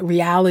unfortunate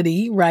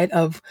reality, right,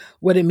 of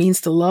what it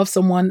means to love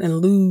someone and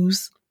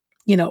lose,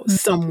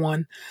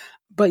 someone.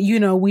 But,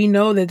 we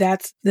know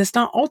that's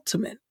not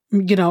ultimate,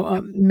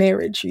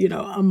 marriage,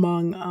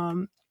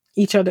 among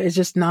each other is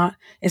just not,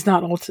 it's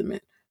not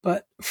ultimate,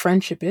 but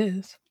friendship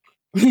is.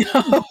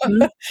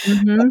 Covenantal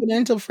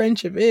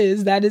friendship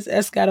that is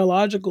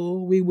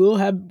eschatological. We will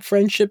have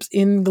friendships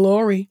in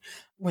glory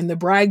when the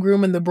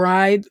bridegroom and the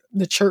bride,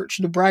 the church,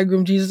 the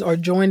bridegroom Jesus are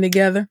joined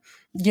together.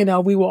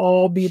 We will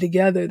all be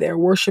together there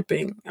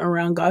worshiping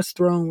around God's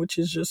throne, which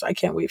is just, I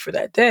can't wait for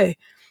that day.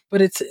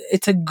 But it's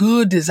a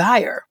good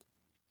desire,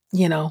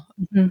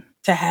 to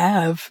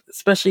have,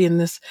 especially in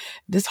this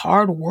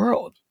hard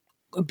world,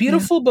 a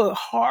beautiful but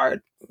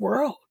hard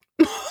world.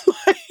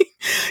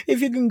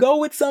 If you can go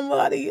with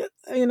somebody,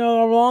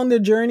 along the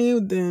journey,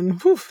 then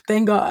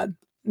thank God,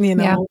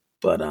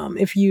 But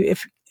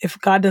if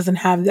God doesn't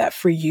have that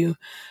for you,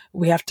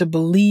 we have to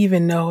believe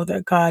and know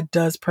that God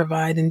does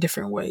provide in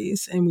different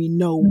ways. And we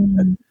know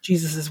that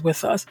Jesus is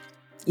with us,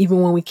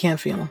 even when we can't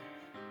feel him.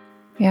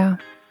 Yeah.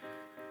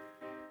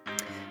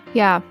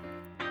 Yeah.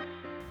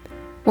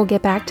 We'll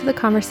get back to the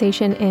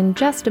conversation in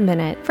just a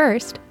minute.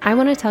 First, I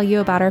want to tell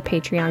you about our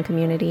Patreon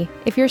community.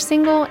 If you're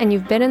single and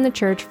you've been in the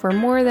church for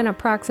more than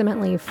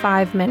approximately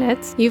 5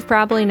 minutes, you've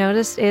probably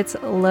noticed it's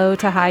low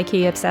to high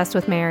key obsessed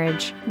with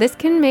marriage. This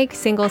can make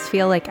singles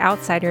feel like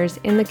outsiders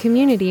in the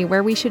community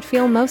where we should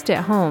feel most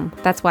at home.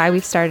 That's why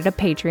we've started a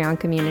Patreon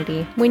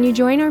community. When you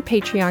join our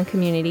Patreon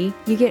community,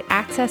 you get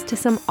access to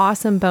some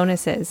awesome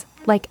bonuses,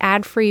 like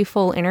ad-free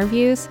full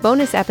interviews,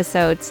 bonus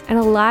episodes, and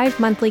a live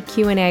monthly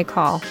Q&A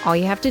call. All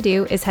you have to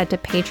do is head to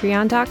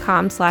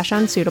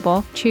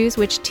patreon.com/unsuitable, choose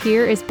which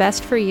tier is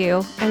best for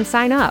you, and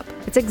sign up.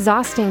 It's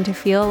exhausting to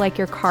feel like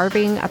you're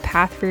carving a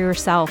path for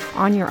yourself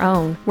on your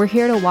own. We're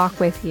here to walk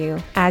with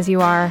you, as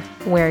you are,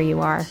 where you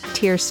are.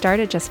 Tiers start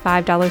at just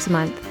 $5 a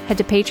month. Head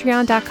to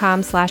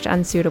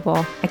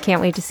patreon.com/unsuitable. I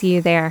can't wait to see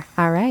you there.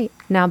 All right,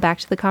 now back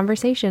to the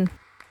conversation.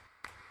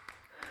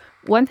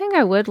 One thing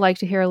I would like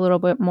to hear a little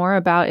bit more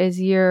about is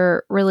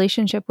your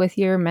relationship with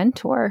your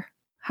mentor.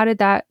 How did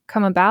that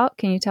come about?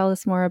 Can you tell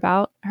us more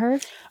about her?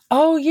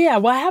 Oh, yeah.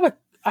 Well, I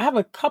have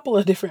a couple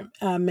of different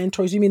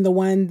mentors. You mean the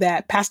one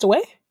that passed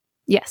away?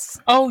 Yes.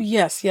 Oh,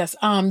 yes, yes.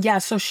 Yeah.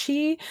 So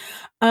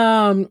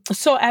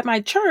so at my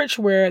church,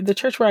 the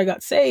church where I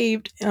got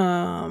saved,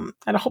 at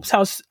a Hope's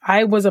House,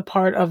 I was a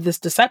part of this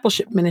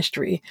discipleship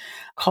ministry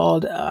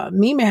called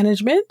Me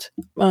Management,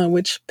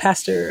 which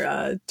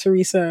Pastor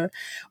Teresa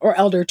or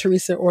Elder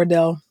Teresa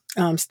Ordell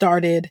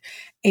started.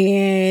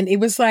 And it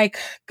was like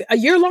a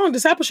year-long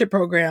discipleship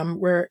program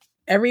where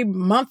every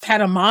month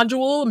had a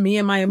module, me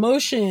and my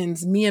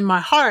emotions, me and my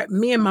heart,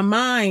 me and my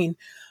mind,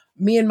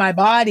 me and my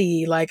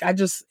body.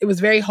 It was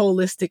very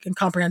holistic and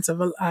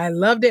comprehensive. I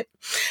loved it.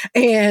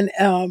 And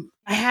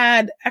I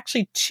had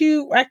actually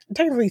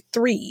technically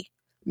 3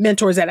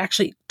 mentors that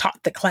actually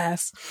taught the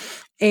class.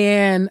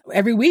 And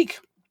every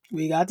week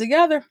we got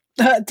together.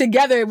 I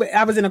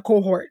was in a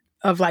cohort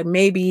of like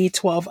maybe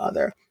 12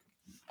 other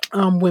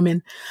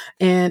women.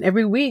 And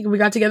every week we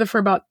got together for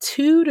about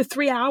 2 to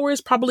 3 hours,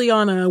 probably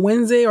on a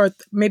Wednesday or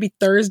maybe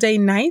Thursday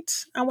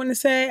night, I want to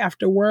say,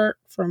 after work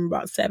from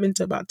about 7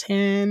 to about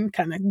 10,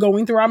 kind of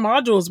going through our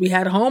modules. We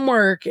had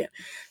homework and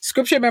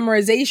scripture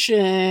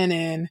memorization,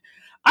 and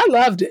I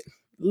loved it.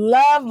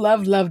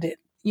 Loved it,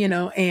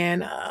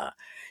 and,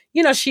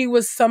 she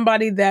was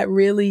somebody that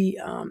really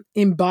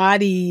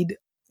embodied,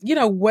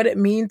 what it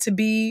means to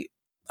be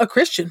a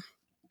Christian,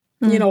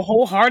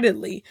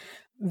 wholeheartedly.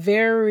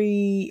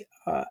 Very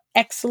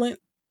excellent,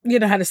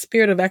 had a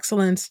spirit of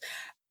excellence,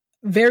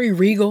 very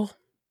regal,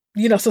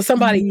 so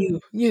somebody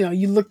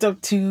you looked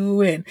up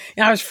to, and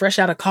I was fresh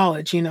out of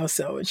college,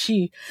 so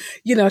she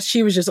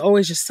was just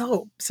always just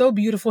so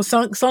beautiful,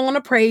 sung on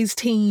a praise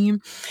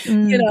team,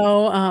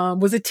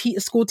 was a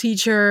school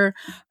teacher.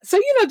 So,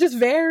 just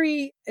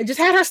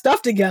had her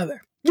stuff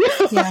together.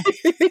 Yeah.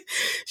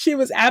 She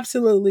was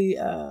absolutely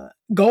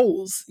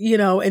goals,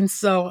 and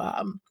so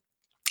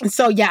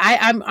yeah,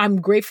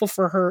 I'm grateful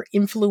for her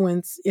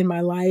influence in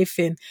my life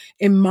and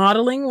in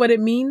modeling what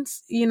it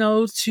means,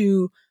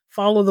 to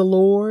follow the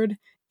Lord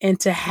and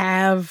to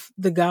have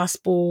the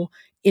gospel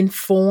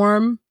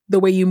inform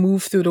the way you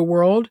move through the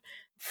world,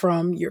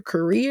 from your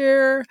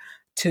career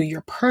to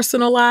your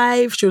personal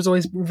life. She was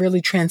always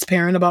really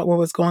transparent about what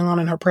was going on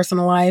in her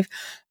personal life,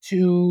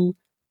 to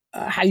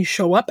how you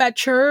show up at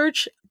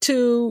church,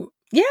 to,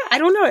 I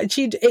don't know.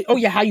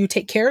 How you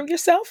take care of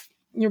yourself.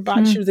 Your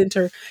body. She was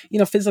into,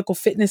 physical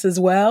fitness as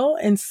well.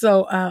 And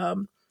so,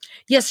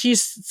 yes,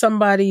 she's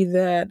somebody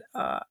that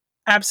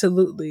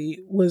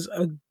absolutely was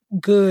a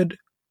good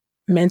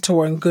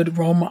mentor and good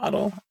role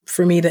model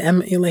for me to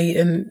emulate.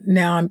 And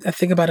now I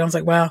think about it, I was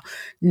like, wow,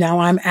 now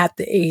I'm at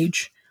the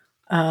age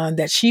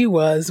that she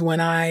was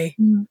when I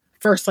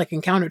first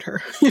encountered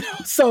her.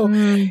 So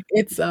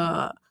it's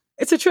a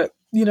trip,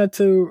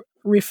 to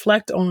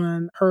reflect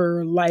on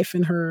her life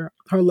and her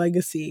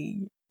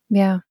legacy.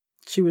 Yeah.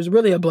 She was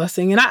really a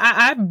blessing. And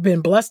I've been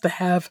blessed to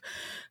have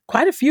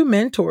quite a few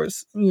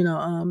mentors, in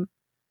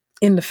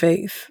the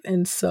faith.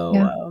 And so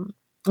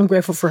I'm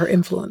grateful for her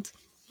influence.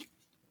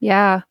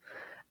 Yeah.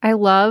 I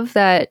love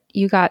that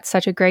you got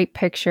such a great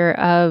picture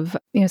of,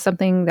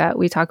 something that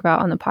we talk about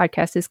on the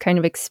podcast is kind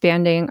of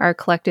expanding our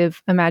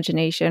collective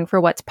imagination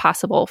for what's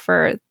possible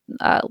for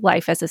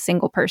life as a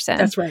single person.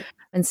 That's right.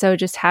 And so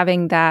just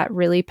having that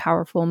really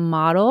powerful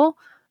model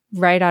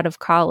right out of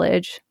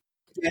college,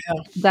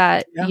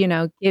 that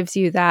gives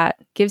you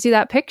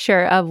that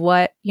picture of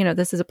what,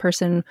 this is a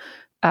person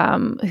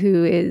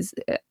who is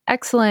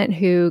excellent,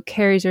 who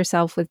carries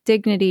herself with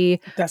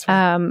dignity. That's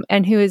right.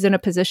 And who is in a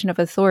position of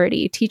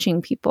authority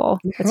teaching people.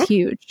 That's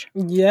huge.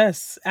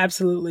 Yes,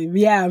 absolutely.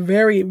 Yeah,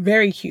 very,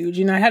 very huge.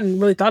 I hadn't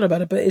really thought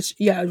about it, but it's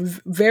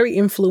very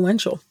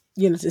influential,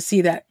 to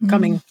see that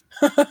coming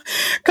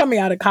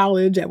out of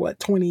college at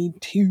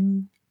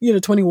 22,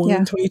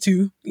 21,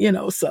 22,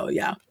 so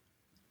yeah,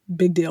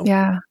 big deal.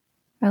 Yeah.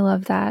 I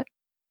love that.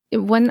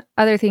 One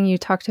other thing you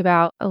talked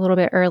about a little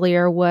bit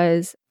earlier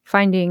was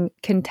finding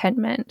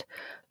contentment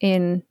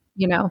in,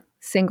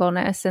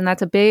 singleness. And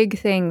that's a big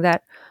thing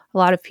that a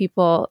lot of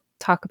people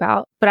talk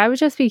about. But I would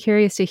just be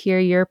curious to hear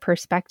your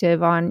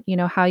perspective on,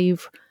 how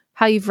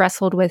how you've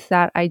wrestled with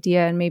that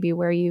idea and maybe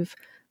where you've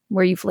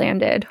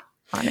landed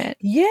on it.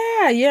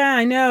 Yeah,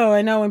 I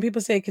know. When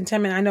people say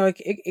contentment, I know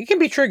it can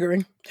be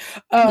triggering.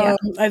 I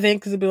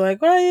think because it'd be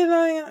like,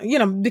 well,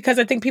 because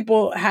I think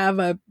people have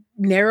a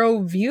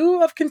narrow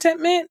view of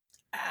contentment.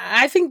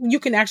 I think you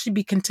can actually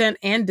be content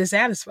and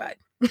dissatisfied.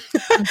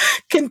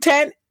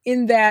 Content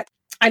in that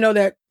I know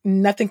that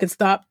nothing can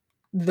stop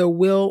the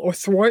will or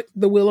thwart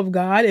the will of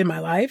God in my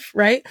life,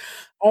 right?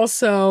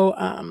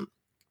 Also,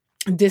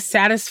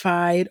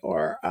 dissatisfied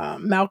or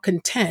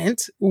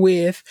malcontent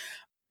with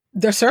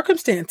the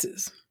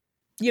circumstances,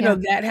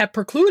 that have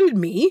precluded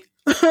me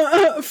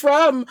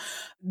from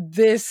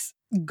this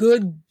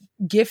good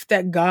gift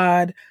that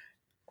God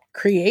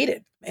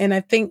created. And I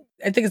think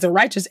it's a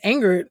righteous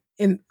anger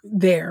in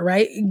there,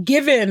 right?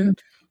 Given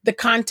the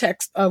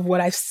context of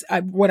what I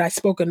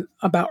spoken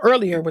about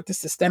earlier with the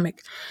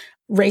systemic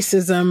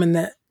racism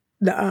and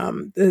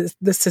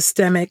the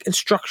systemic and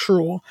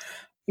structural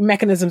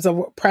mechanisms of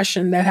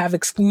oppression that have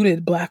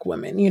excluded Black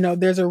women.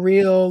 There's a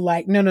real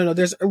no.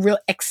 There's a real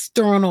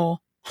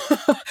external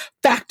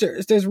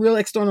factors. There's real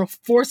external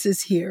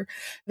forces here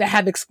that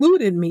have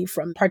excluded me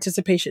from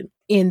participation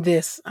in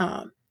this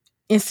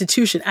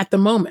institution at the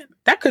moment.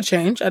 That could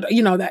change.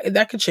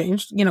 That could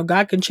change.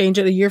 God can change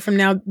it a year from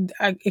now.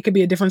 It could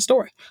be a different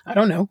story. I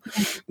don't know.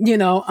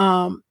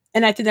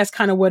 And I think that's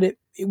kind of what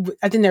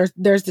I think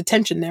there's the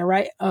tension there,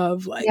 right?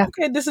 Of like,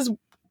 okay, this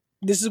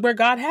is where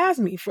God has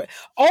me for.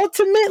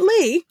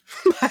 Ultimately,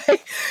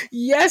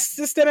 yes,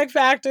 systemic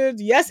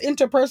factors, yes,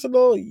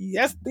 interpersonal,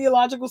 yes,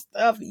 theological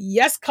stuff,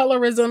 yes,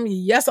 colorism,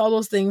 yes, all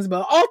those things.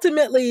 But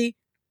ultimately,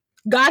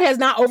 God has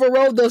not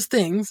overrode those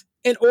things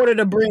in order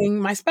to bring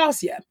my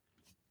spouse yet.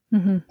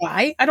 Mm-hmm.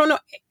 Why? I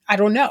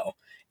don't know.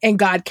 And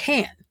God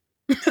can.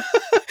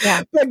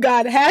 But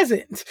God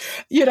hasn't,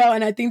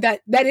 and I think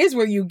that is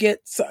where you get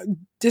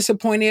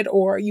disappointed,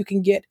 or you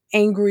can get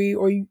angry,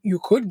 or you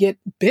could get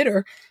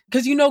bitter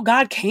because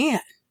God can.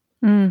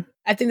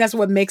 I think that's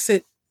what makes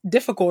it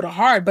difficult or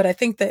hard. But I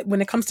think that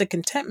when it comes to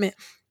contentment,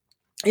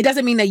 it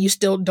doesn't mean that you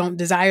still don't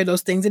desire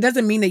those things. It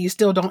doesn't mean that you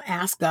still don't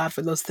ask God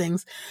for those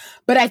things.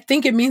 But I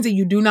think it means that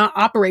you do not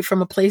operate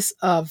from a place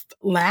of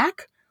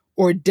lack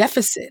or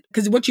deficit,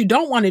 because what you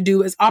don't want to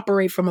do is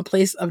operate from a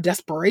place of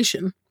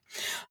desperation,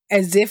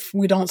 as if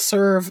we don't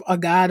serve a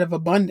God of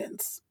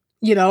abundance,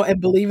 and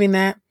believing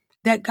that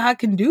God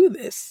can do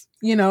this,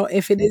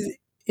 if it is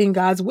in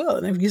God's will.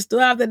 And if you still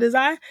have the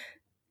desire,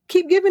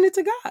 keep giving it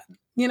to God.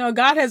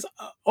 God has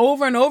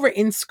over and over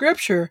in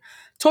scripture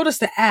told us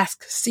to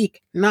ask,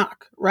 seek,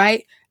 knock,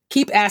 right?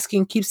 Keep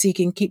asking, keep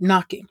seeking, keep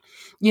knocking.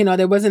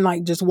 There wasn't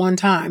like just one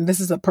time. This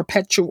is a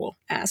perpetual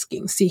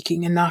asking,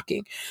 seeking, and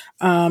knocking.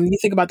 You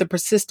think about the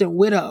persistent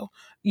widow,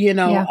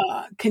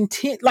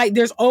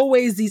 there's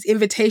always these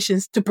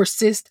invitations to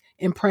persist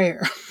in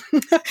prayer.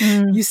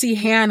 You see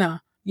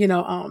Hannah,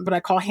 what I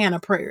call Hannah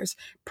prayers,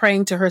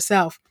 praying to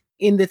herself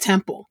in the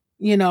temple,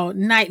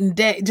 night and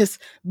day, just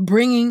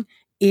bringing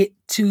it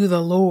to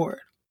the Lord.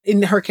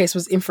 In her case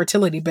was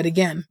infertility. But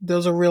again,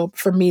 those are real,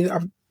 for me,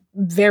 are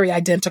very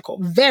identical,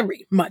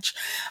 very much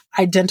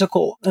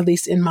identical, at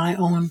least in my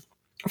own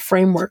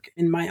framework,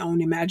 in my own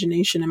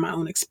imagination, in my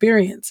own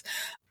experience.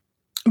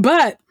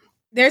 But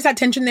there's that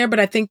tension there. But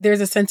I think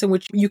there's a sense in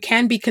which you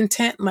can be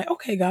content. Like,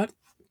 okay, God,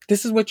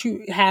 this is what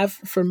you have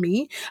for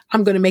me.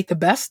 I'm going to make the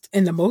best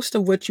and the most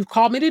of what you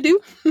called me to do.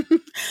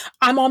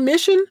 I'm on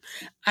mission.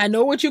 I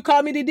know what you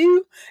called me to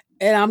do,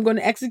 and I'm going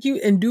to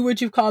execute and do what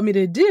you've called me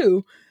to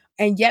do,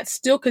 and yet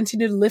still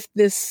continue to lift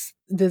this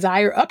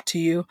desire up to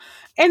you.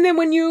 And then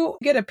when you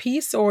get a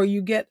peace, or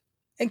you get,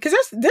 because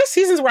there's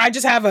seasons where I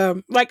just have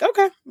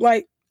okay,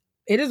 like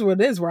it is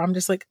what it is, where I'm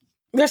just like,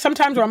 there's some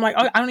times where I'm like,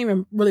 oh, I don't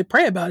even really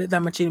pray about it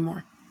that much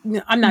anymore.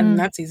 I'm not in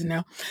that season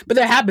now, but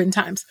there have been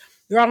times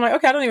where I'm like,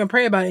 okay, I don't even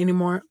pray about it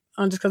anymore.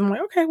 Just because I'm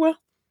like, okay, well,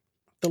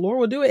 the Lord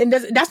will do it. And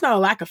that's not a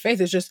lack of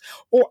faith. It's just,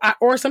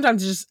 or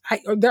sometimes it's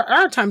just, there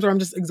are times where I'm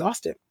just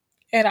exhausted,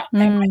 and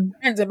my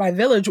friends in my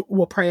village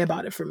will pray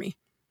about it for me.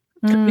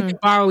 We can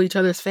borrow each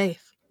other's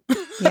faith.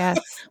 Yes,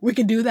 we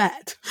can do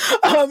that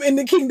in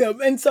the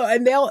kingdom, and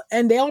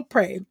they'll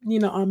pray,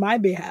 on my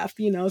behalf,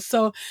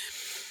 So,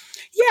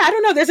 yeah, I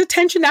don't know. There's a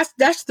tension.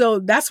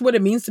 That's what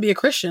it means to be a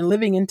Christian,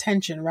 living in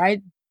tension,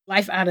 right?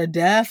 Life out of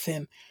death,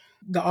 and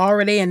the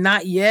already and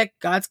not yet.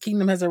 God's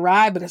kingdom has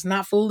arrived, but it's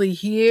not fully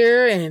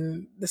here,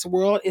 and this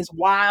world is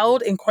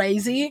wild and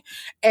crazy,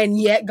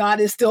 and yet God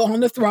is still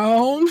on the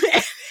throne.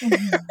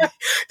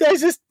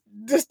 There's just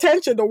this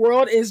tension. The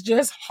world is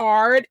just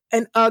hard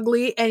and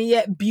ugly, and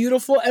yet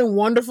beautiful and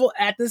wonderful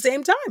at the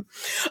same time.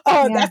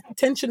 That's the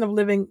tension of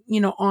living,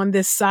 on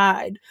this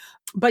side.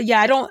 But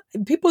yeah,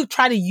 people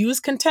try to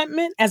use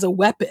contentment as a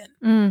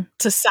weapon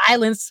to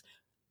silence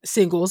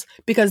singles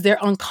because they're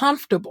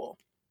uncomfortable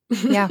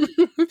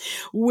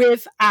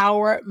with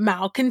our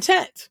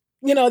malcontent.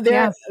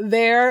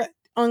 They're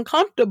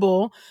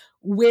uncomfortable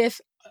with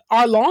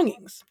our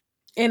longings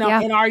and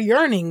our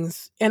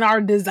yearnings and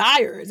our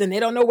desires, and they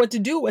don't know what to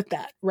do with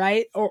that,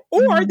 right? Or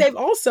they've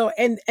also,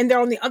 and they're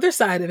on the other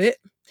side of it,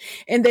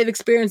 and they've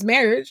experienced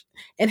marriage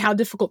and how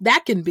difficult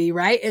that can be,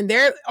 right? And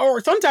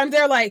sometimes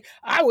they're like,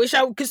 I wish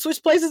I could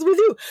switch places with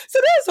you. So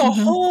there's a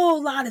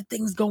whole lot of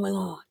things going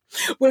on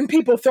when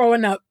people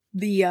throwing up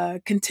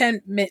the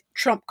contentment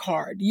trump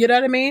card. You know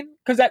what I mean?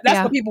 Because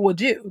that's what people will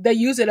do. They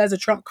use it as a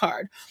trump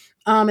card,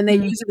 and they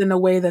use it in a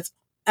way that's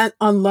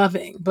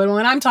unloving. But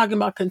when I'm talking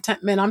about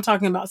contentment, I'm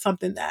talking about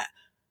something that,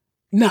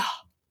 no,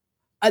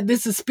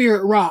 this is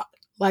spirit wrought.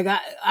 Like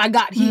I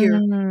got here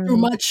through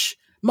much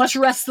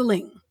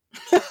wrestling.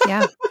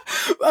 Yeah.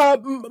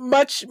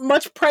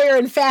 Much prayer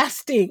and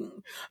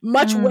fasting,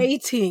 much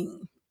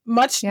waiting,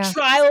 much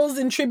trials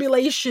and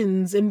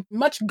tribulations, and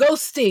much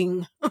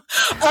ghosting.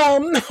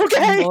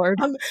 Okay. Lord.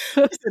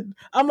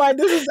 I'm like,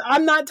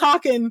 I'm not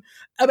talking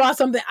about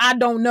something I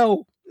don't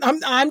know.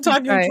 I'm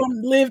talking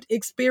from lived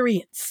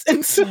experience.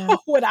 And so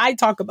when I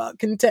talk about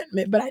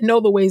contentment, but I know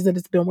the ways that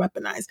it's been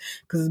weaponized,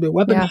 because it's been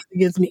weaponized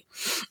against me.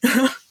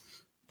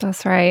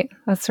 That's right.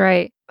 That's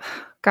right.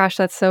 Gosh,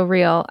 that's so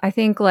real. I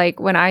think like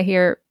when I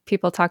hear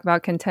people talk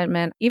about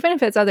contentment, even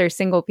if it's other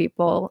single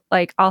people,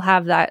 like I'll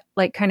have that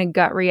like kind of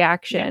gut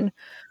reaction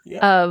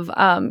of,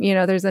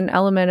 there's an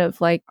element of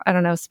like, I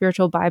don't know,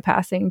 spiritual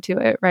bypassing to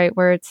it, right?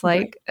 Where it's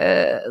like,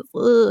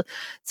 so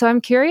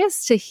I'm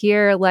curious to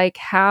hear like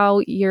how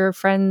your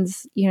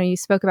friends, you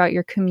spoke about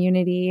your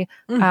community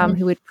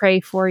who would pray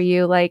for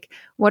you. Like,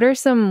 what are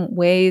some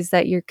ways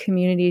that your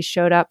community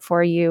showed up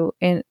for you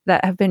and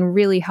that have been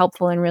really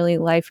helpful and really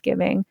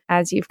life-giving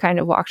as you've kind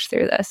of walked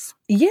through this?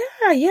 Yeah.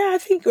 I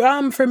think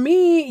for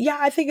me,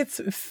 I think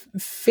it's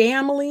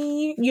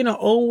family,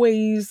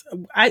 always.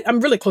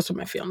 I'm really close with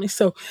my family.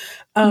 So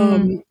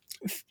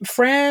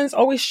friends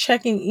always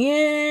checking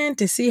in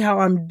to see how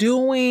I'm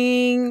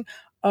doing,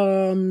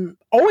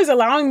 always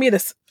allowing me to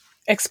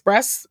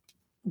express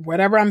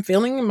whatever I'm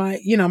feeling, my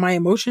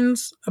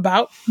emotions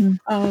about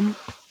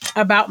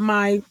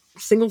my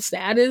single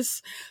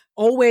status,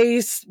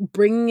 always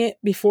bringing it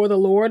before the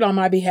Lord on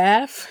my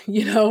behalf,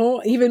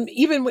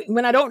 even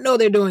when I don't know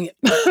they're doing it.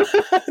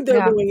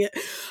 They're doing it.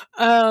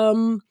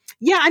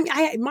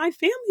 My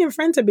family and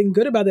friends have been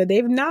good about that.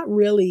 They've not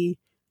really,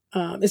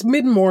 it's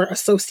been more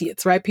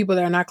associates, right? People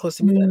that are not close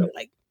to me that are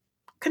like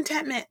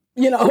contentment,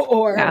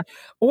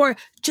 or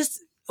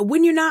just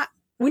when you're not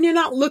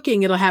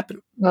looking, it'll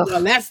happen. Ugh.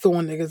 Well, that's the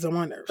one that gets on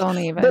my nerves. Don't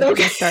even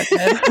get started.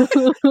 That's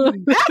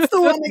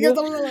the one that gets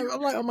on my nerves.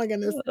 I'm like, oh my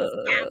goodness.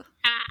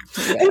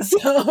 And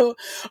so,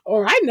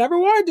 or I never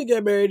wanted to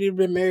get married. You've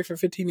been married for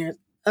 15 years.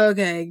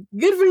 Okay,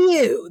 good for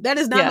you. That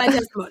is not my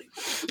testimony.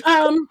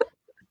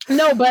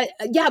 No, but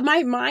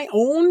my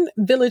own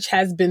village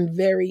has been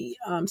very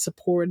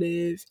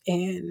supportive,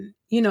 and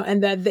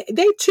and that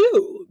they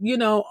too,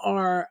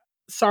 are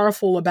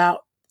sorrowful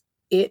about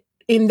it.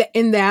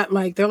 In that,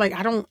 like they're like,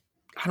 I don't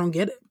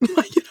get it,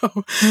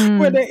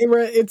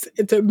 where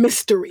it's a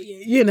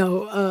mystery,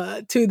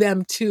 to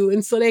them too,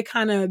 and so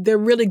they're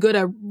really good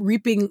at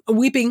weeping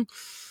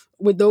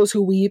with those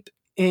who weep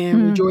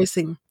and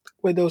rejoicing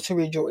with those who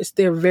rejoice.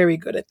 They're very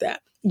good at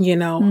that,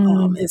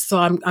 and so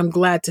I'm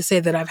glad to say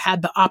that I've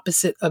had the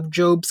opposite of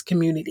Job's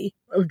community,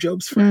 of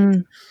Job's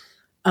friends,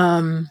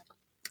 and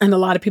a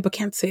lot of people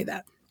can't say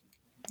that.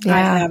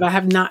 I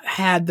have not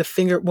had the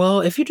finger.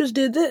 Well, if you just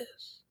did this.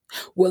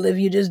 Well, if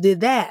you just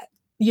did that,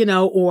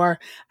 or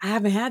I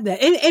haven't had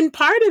that. And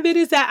part of it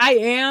is that I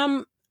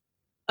am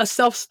a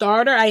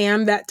self-starter. I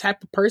am that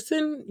type of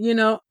person,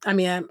 I'm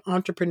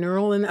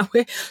entrepreneurial in that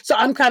way. So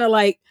I'm kind of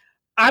like,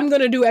 I'm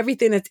going to do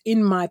everything that's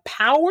in my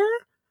power,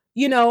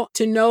 to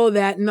know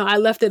that, no, I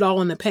left it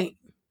all in the paint.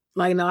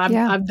 Like, no,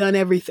 I've done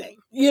everything,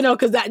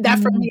 because that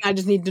for me, I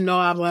just need to know.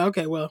 I'm like,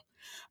 okay, well,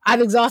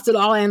 I've exhausted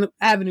all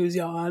avenues,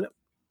 y'all.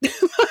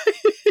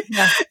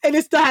 And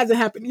it still hasn't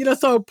happened,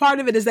 so part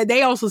of it is that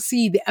they also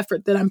see the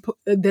effort that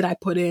I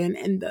put in,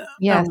 and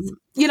I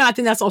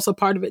think that's also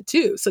part of it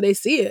too. So they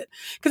see it,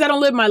 because I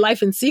don't live my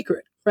life in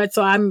secret, right?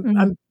 So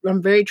I'm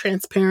very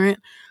transparent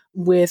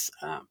with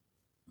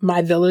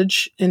my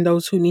village and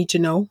those who need to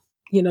know,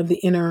 the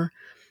inner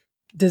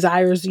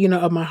desires,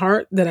 of my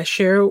heart that I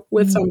share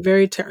with. So I'm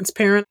very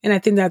transparent, and I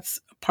think that's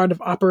part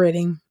of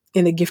operating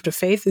in the gift of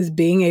faith, is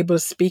being able to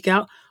speak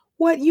out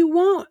what you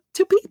want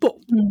to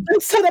people,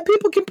 so that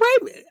people can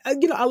pray.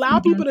 Allow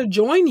people to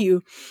join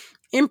you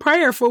in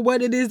prayer for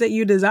what it is that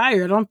you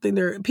desire. I don't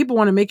think people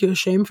want to make you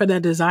ashamed for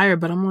that desire,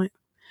 but I'm like,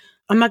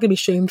 I'm not going to be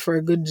shamed for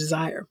a good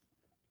desire.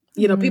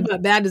 People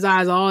have bad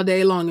desires all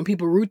day long, and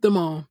people root them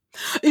on.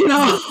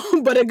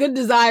 But a good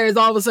desire is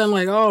all of a sudden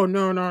like, oh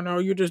no,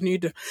 you just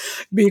need to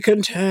be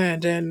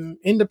content and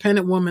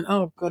independent woman.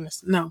 Oh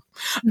goodness, no,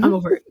 I'm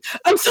over it.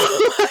 I'm so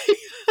like.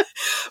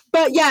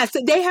 But so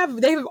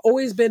they've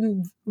always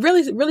been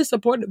really, really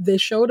supportive. They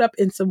showed up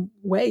in some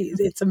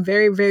ways, in some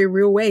very, very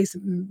real ways.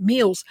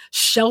 Meals,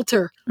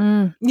 shelter,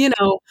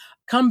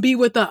 come be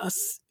with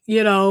us.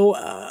 I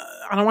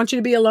don't want you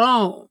to be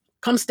alone.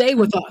 Come stay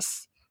with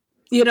us,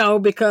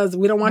 because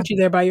we don't want you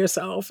there by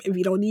yourself if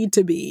you don't need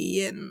to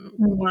be. And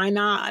why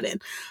not?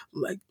 And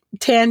like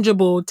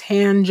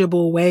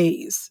tangible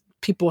ways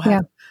people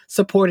have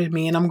supported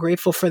me, and I'm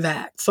grateful for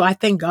that. So I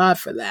thank God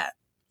for that.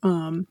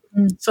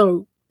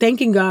 So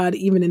thanking God,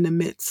 even in the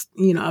midst,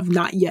 of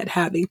not yet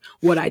having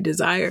what I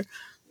desire,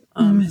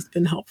 has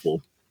been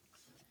helpful.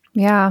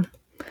 Yeah,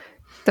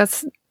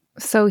 that's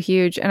so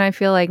huge. And I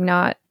feel like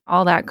not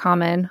all that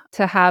common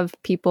to have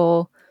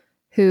people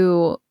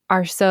who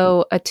are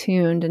so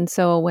attuned and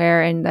so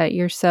aware and that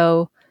you're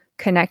so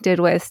connected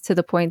with to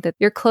the point that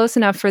you're close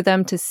enough for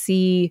them to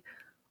see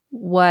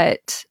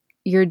what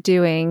you're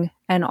doing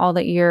and all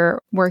that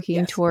you're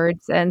working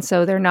towards. And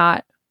so they're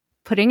not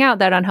putting out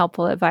that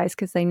unhelpful advice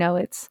because they know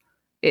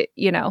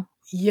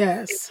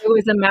Yes. if it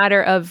was a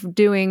matter of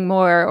doing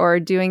more or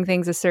doing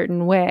things a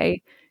certain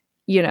way,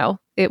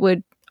 it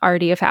would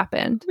already have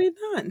happened.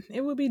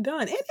 It would be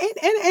done.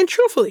 And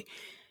truthfully,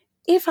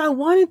 if I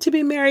wanted to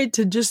be married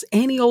to just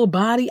any old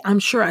body, I'm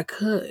sure I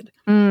could.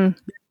 Who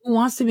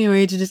wants to be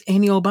married to just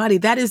any old body?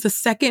 That is the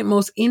second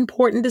most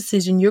important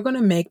decision you're going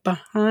to make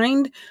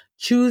behind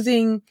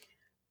choosing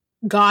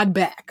God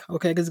back.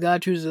 Okay, because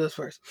God chooses us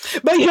first.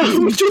 But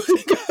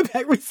choosing God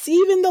back,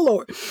 receiving the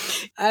Lord.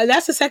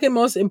 That's the second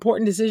most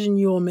important decision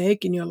you will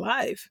make in your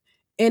life.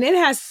 And it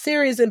has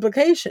serious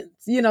implications.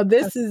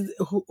 This is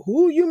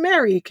who you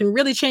marry can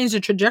really change the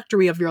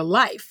trajectory of your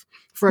life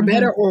for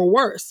better or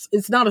worse.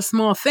 It's not a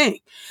small thing.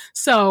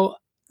 So,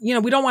 we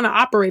don't want to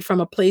operate from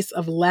a place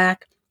of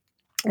lack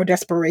or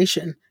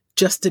desperation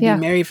just to be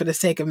married for the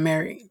sake of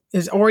marrying.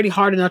 It's already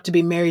hard enough to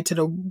be married to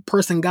the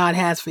person God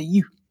has for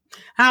you.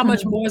 How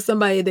much more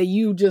somebody that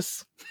you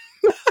just,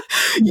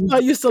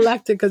 you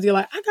selected because you're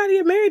like, I got to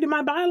get married to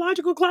my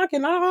biological clock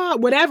and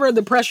whatever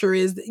the pressure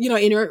is,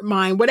 in your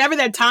mind, whatever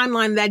that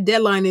timeline, that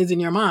deadline is in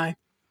your mind.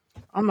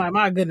 I'm like,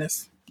 my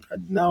goodness,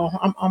 no,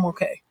 I'm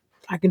okay.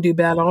 I can do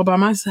that all by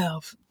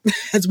myself,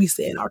 as we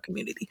say in our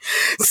community.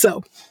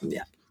 So,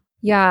 yeah.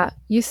 Yeah.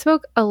 You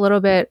spoke a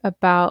little bit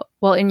about,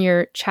 in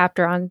your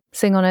chapter on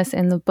singleness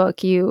in the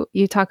book, you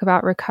talk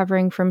about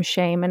recovering from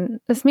shame. And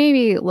this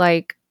maybe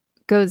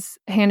goes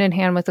hand in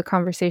hand with the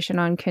conversation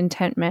on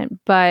contentment.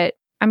 But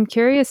I'm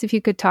curious if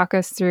you could talk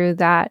us through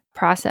that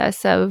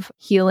process of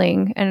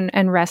healing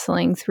and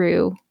wrestling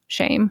through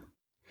shame.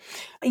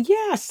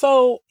 Yeah.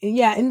 So,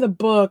 in the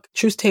book,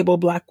 Truth Table,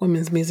 Black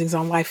Women's Musings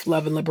on Life,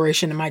 Love, and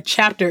Liberation, and my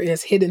chapter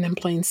is Hidden in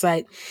Plain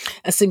Sight,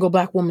 a Single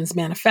Black Woman's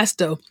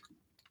Manifesto.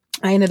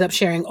 I ended up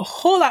sharing a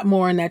whole lot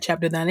more in that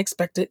chapter than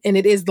expected. And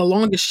it is the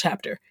longest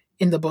chapter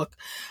in the book.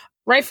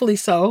 Rightfully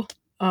so,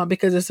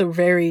 because it's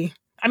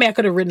I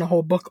could have written a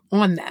whole book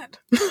on that,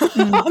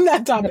 on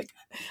that topic.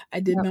 I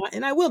did not,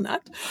 and I will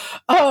not,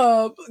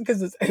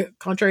 because it's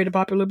contrary to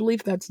popular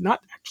belief. That's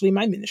not actually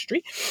my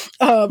ministry.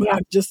 I'm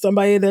just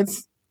somebody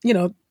that's,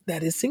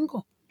 that is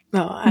single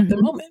at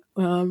the moment.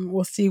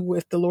 We'll see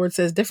if the Lord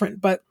says different.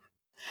 But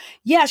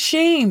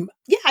shame.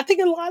 Yeah, I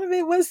think a lot of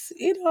it was,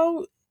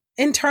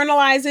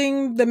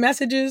 internalizing the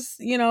messages,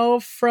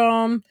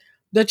 from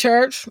the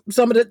church,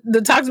 some of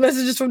the toxic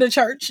messages from the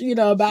church,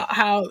 about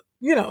how,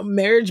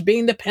 marriage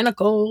being the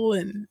pinnacle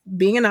and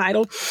being an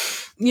idol,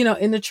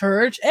 in the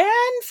church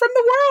and from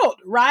the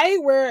world,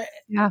 right? Where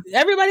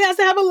everybody has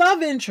to have a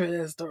love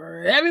interest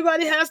or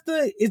everybody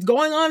is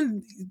going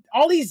on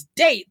all these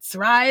dates,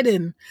 right?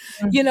 And,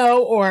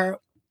 or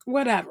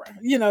whatever,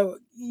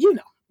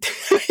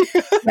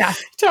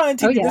 trying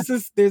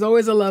to there's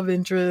always a love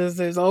interest,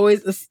 there's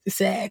always a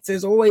sex,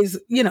 there's always,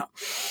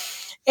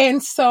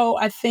 and so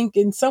I think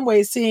in some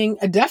ways seeing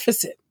a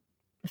deficit,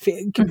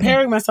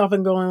 comparing myself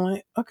and going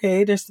like,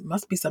 okay, there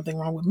must be something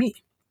wrong with me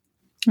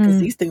because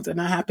these things are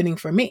not happening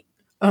for me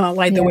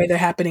the way they're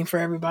happening for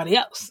everybody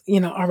else,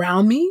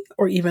 around me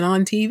or even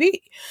on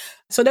TV.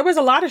 So there was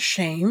a lot of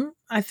shame,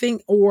 I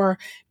think, or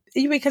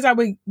because I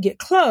would get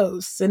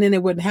close and then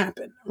it wouldn't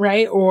happen,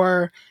 right?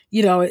 Or,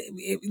 the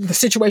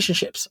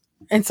situationships.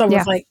 And so it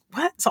was like,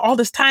 what? So all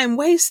this time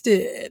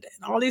wasted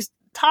and all these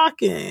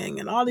talking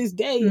and all these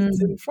dates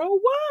and for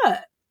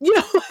what?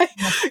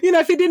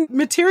 If it didn't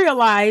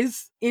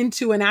materialize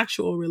into an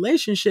actual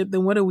relationship,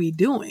 then what are we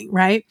doing,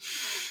 right?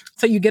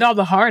 So you get all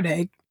the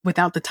heartache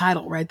without the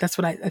title, right? That's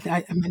what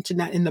I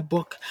mentioned that in the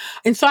book.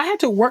 And so I had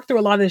to work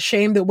through a lot of the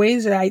shame. The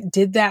ways that I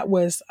did that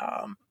was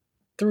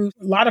through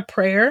a lot of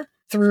prayer,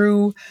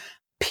 through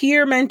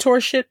peer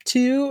mentorship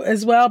too,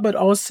 as well, but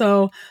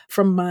also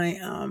from my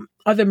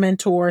other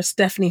mentor,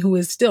 Stephanie, who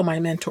is still my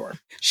mentor.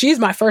 She's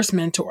my first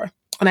mentor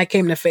when I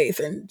came to faith,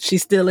 and she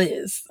still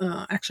is.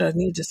 Actually, I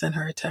need to send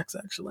her a text,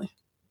 actually.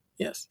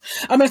 Yes.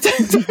 I'm going to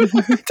text her.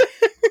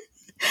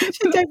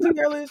 She texted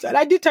me earlier.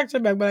 I did text her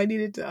back, but I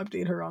needed to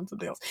update her on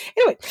something else.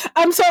 Anyway,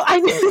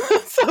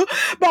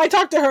 but I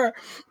talked to her,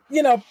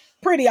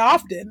 pretty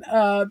often.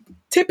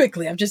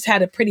 Typically, I've just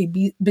had a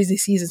pretty busy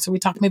season, so we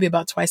talk maybe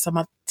about twice a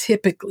month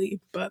typically,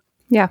 but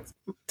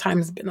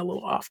time's been a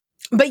little off.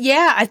 But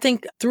I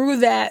think through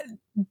that,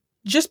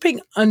 just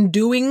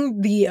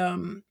undoing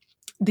the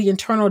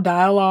internal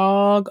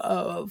dialogue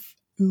of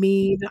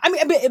me. But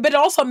it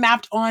also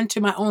mapped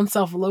onto my own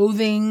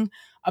self-loathing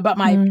about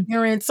my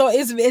appearance. So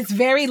it's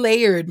very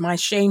layered. My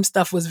shame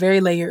stuff was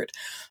very layered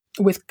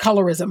with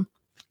colorism.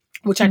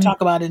 which I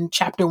talk about in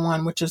chapter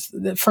 1, which is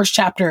the first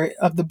chapter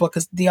of the book,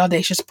 is the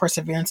audacious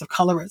perseverance of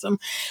colorism,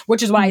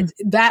 which is why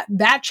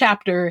that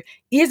chapter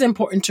is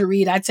important to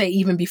read. I'd say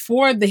even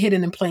before the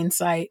hidden in plain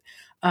sight,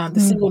 the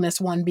singleness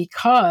one,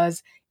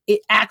 because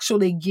it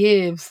actually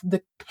gives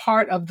the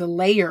part of the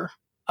layer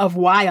of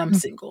why I'm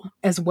single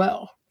as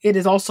well. It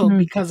is also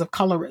because of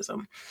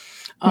colorism.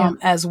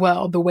 As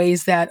well, the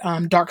ways that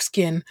dark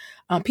skin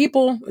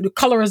people,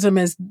 colorism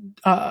is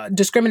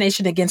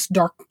discrimination against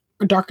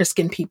darker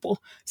skinned people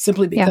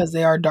simply because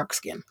they are dark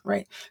skinned,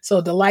 right?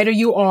 So the lighter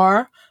you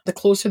are, the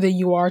closer that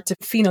you are to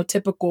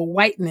phenotypical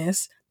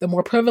whiteness, the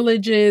more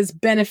privileges,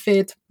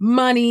 benefits,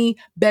 money,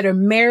 better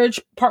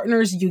marriage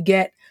partners you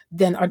get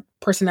than a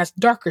person that's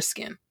darker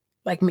skin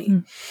like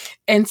me.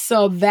 And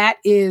so that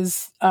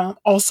is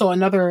also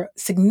another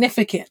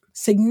significant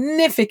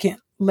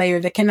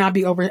layer that cannot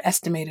be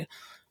overestimated.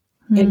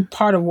 And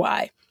part of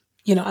why,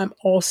 I'm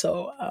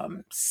also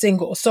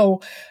single.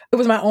 So it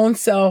was my own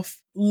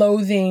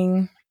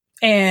self-loathing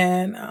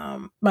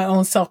and my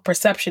own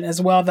self-perception as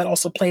well that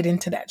also played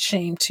into that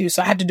shame too.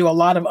 So I had to do a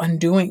lot of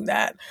undoing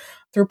that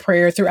through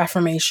prayer, through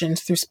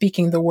affirmations, through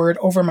speaking the word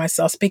over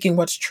myself, speaking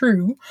what's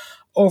true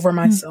over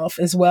myself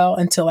as well,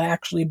 until I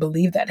actually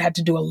believed that. I had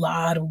to do a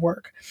lot of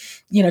work,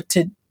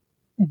 to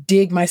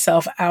dig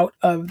myself out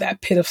of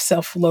that pit of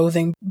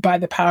self-loathing by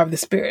the power of the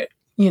Spirit.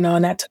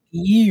 And that took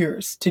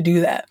years to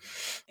do that,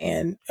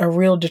 and a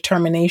real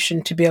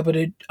determination to be able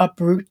to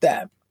uproot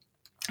that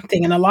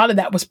thing. And a lot of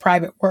that was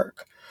private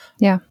work.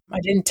 Yeah. I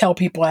didn't tell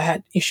people I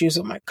had issues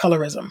with my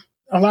colorism.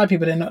 A lot of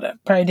people didn't know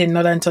that. Probably didn't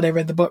know that until they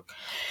read the book,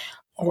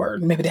 or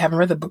maybe they haven't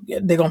read the book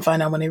yet. They're going to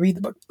find out when they read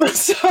the book.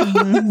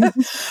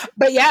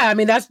 But yeah, I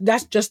mean,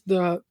 that's just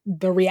the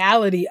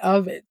reality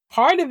of it.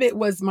 Part of it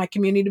was my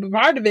community, but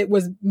part of it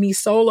was me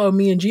solo,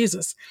 me and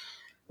Jesus.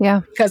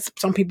 Yeah. Because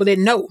some people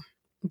didn't know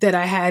that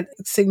I had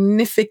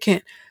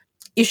significant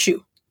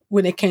issue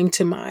when it came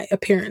to my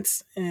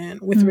appearance and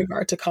with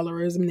regard to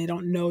colorism. They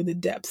don't know the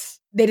depths.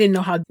 They didn't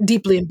know how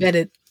deeply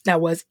embedded that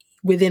was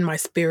within my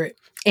spirit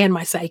and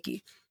my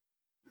psyche.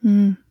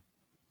 Yeah.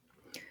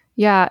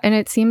 And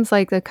it seems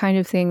like the kind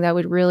of thing that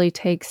would really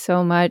take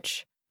so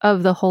much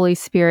of the Holy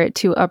Spirit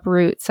to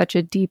uproot such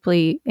a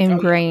deeply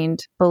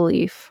ingrained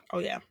belief. Oh,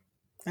 yeah.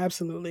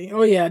 Absolutely.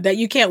 Oh, yeah. That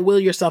you can't will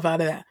yourself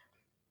out of that.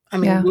 I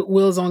mean,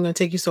 will is only going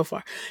to take you so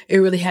far. It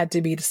really had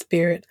to be the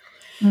Spirit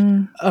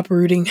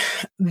uprooting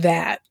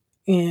that.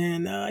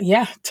 And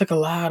it took a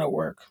lot of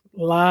work.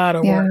 I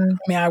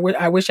mean,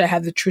 I wish I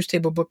had the Truth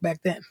Table book back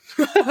then.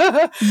 So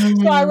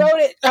I wrote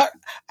it.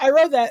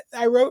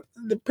 I wrote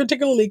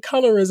particularly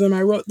colorism.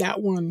 I wrote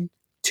that one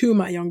to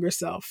my younger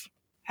self.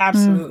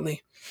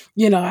 Absolutely.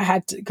 I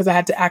had to, because I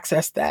had to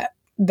access that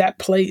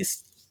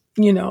place,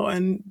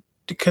 and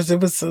because it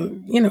was such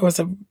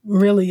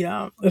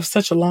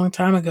a long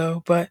time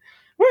ago, but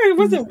it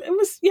was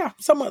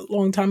somewhat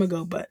long time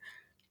ago, but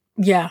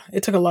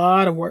it took a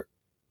lot of work,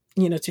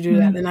 to do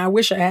that. And I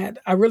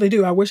really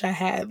do. I wish I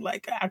had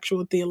like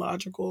actual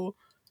theological,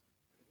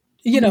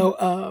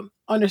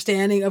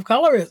 understanding of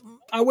colorism.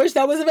 I wish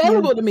that was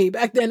available to me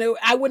back then.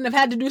 I wouldn't have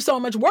had to do so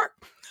much work.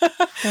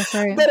 That's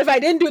right. But if I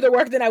didn't do the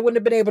work, then I wouldn't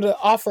have been able to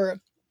offer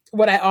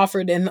what I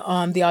offered in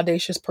The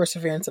Audacious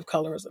Perseverance of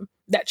Colorism,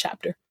 that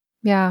chapter.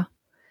 Yeah.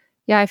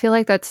 Yeah, I feel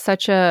like that's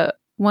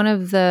one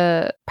of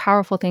the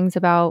powerful things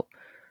about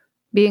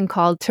being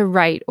called to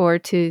write or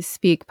to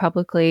speak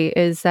publicly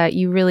is that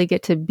you really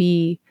get to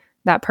be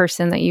that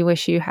person that you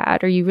wish you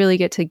had, or you really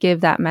get to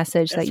give that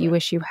message that you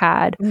wish you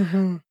had,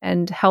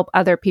 and help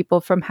other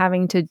people from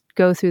having to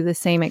go through the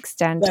same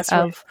extent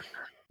of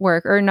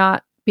work, or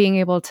not being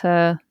able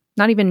to,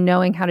 not even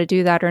knowing how to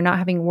do that, or not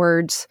having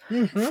words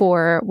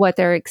for what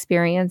they're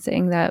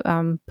experiencing, that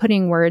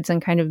putting words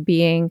and kind of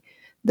being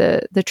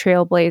the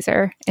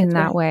trailblazer in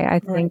that way, I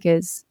think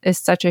is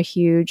such a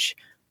huge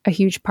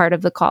part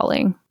of the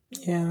calling.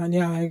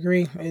 Yeah, I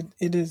agree.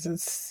 It is.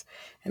 It's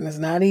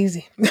not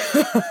easy.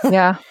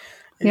 Yeah.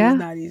 It's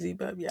not easy,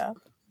 but yeah.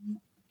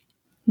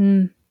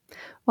 Well,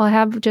 I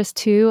have just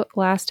 2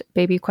 last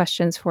baby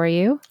questions for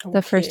you. Okay.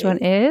 The first one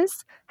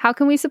is, how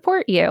can we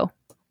support you?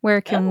 Where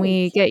can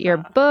we get your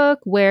book?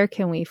 Where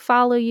can we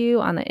follow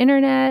you on the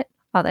internet?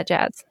 All that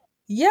jazz.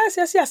 Yes.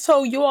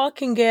 So you all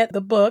can get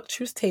the book,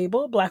 Truth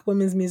Table, Black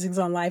Women's Musings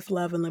on Life,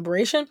 Love, and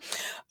Liberation,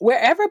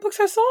 wherever books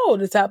are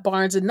sold. It's at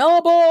Barnes &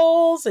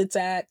 Nobles. It's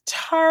at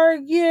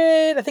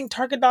Target. I think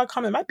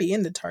Target.com. It might be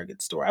in the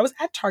Target store. I was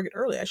at Target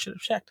earlier. I should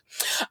have checked.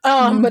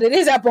 But it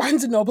is at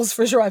Barnes & Nobles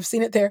for sure. I've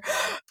seen it there.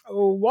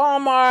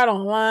 Walmart,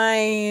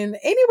 online,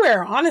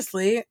 anywhere,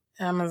 honestly.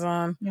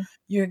 Amazon. Yeah.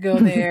 You could go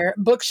there.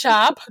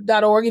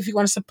 Bookshop.org if you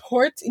want to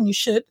support, and you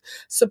should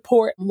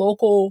support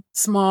local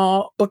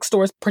small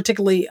bookstores,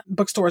 particularly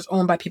bookstores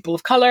owned by people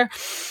of color.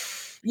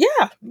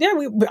 Yeah.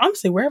 We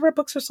honestly, wherever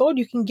books are sold,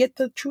 you can get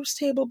the Truth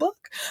Table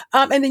book.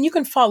 And then you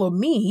can follow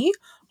me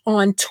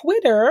on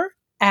Twitter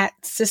at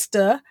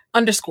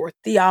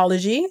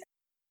Sista_Theology.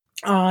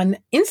 On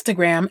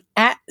Instagram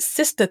at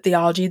Sista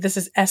Theology. This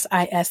is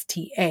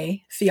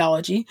SISTA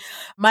Theology.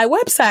 My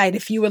website,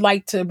 if you would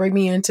like to bring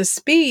me in to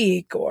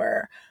speak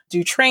or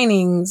do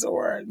trainings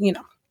or,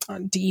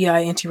 on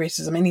DEI,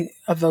 anti-racism, any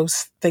of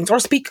those things, or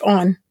speak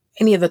on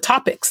any of the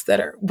topics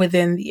that are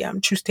within the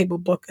Truth Table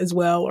book as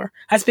well, or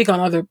I speak on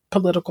other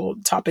political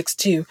topics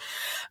too.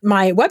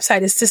 My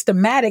website is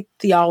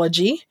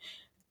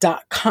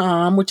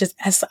systematictheology.com, which is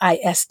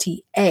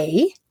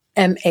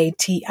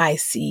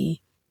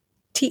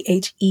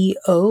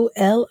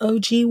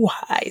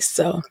SISTAMATICTHEOLOGY.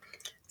 So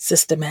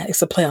systematic,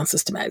 it's a play on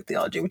systematic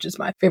theology, which is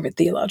my favorite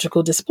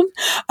theological discipline.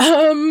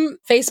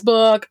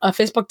 Facebook,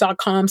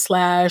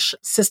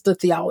 facebook.com/Sister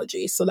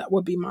Theology. So that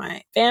would be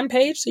my fan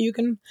page. So you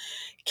can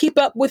keep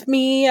up with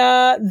me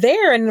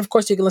there. And of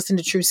course, you can listen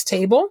to Truth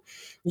Table.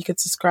 You could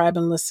subscribe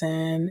and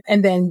listen,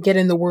 and then get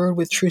in the word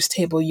with Truth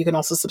Table. You can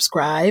also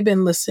subscribe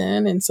and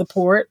listen and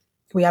support.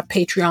 We have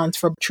Patreons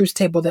for Truth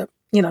Table that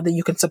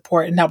you can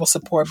support, and that will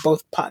support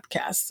both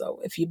podcasts. So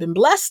if you've been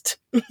blessed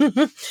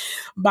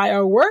by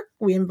our work,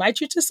 we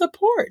invite you to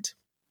support.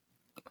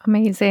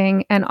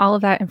 Amazing. And all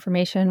of that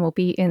information will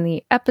be in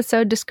the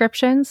episode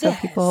description. So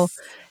people,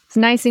 it's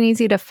nice and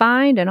easy to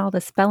find, and all the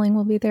spelling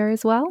will be there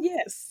as well.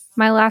 Yes.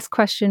 My last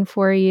question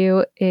for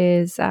you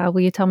is,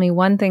 will you tell me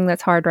one thing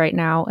that's hard right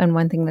now and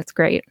one thing that's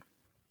great?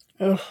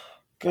 Oh,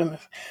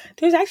 goodness.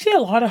 There's actually a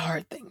lot of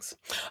hard things.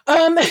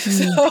 So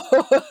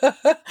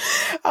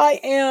I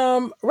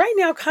am right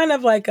now kind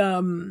of like,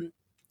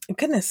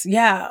 goodness.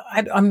 Yeah.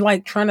 I'm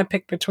like trying to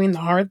pick between the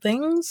hard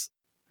things.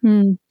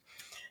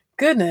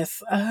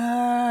 Goodness.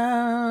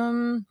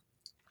 I'm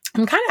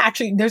kind of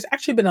there's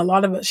actually been a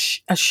lot of a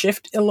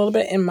shift a little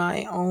bit in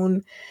my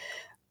own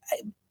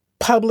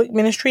public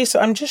ministry. So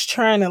I'm just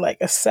trying to like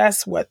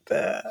assess what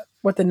the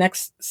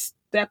next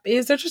step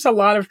is. There's just a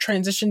lot of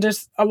transition.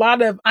 There's a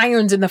lot of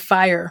irons in the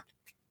fire,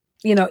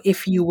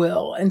 if you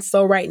will. And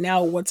so right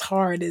now what's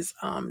hard is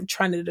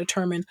trying to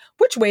determine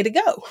which way to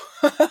go.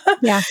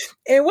 Yeah.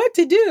 And what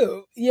to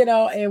do,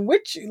 and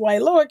which,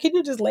 like, Lord, can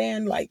you just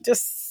land like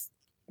just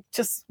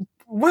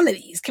one of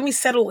these? Can we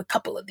settle a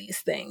couple of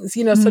these things?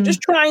 So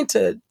just trying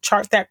to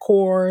chart that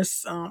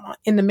course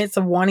in the midst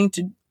of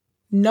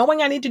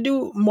knowing I need to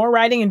do more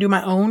writing and do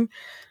my own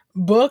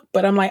book,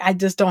 but I'm like, I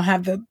just don't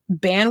have the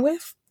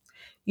bandwidth,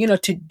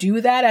 to do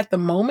that at the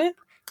moment,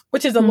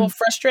 which is a little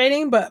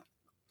frustrating, but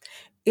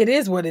it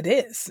is what it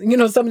is.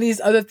 Some of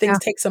these other things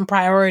take some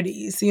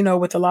priorities,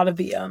 with a lot of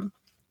the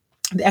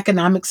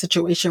economic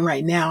situation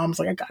right now. I'm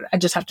like, I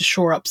just have to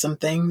shore up some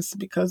things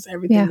because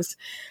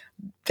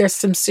there's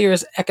some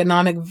serious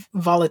economic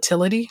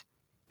volatility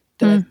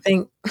that I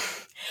think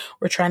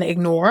we're trying to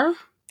ignore.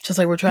 Just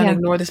like we're trying to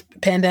ignore this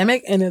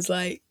pandemic, and it's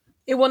like,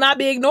 it will not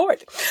be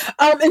ignored. So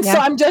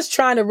I'm just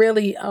trying to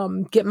really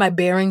get my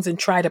bearings and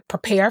try to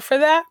prepare for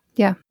that.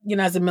 Yeah.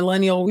 As a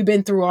millennial, we've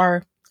been through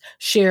our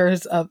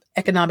shares of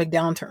economic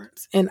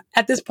downturns. And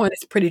at this point,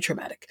 it's pretty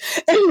traumatic.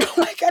 And I'm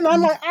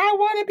like, I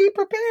want to be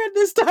prepared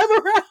this time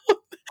around.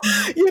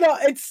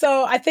 And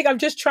so I think I'm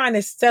just trying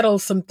to settle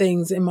some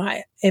things in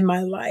my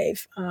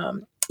life,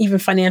 even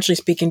financially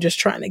speaking, just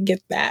trying to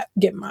get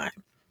my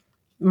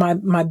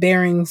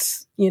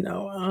bearings,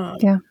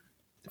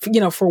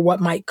 for what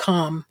might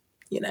come,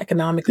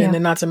 economically, and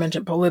then not to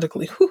mention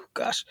politically. Whew,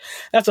 gosh,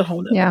 that's a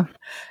whole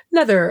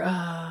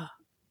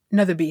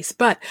another beast.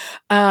 But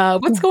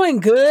what's going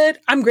good?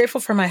 I'm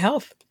grateful for my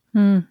health.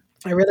 I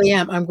really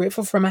am. I'm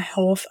grateful for my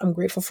health. I'm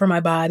grateful for my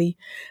body,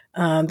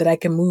 that I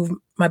can move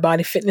my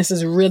body. Fitness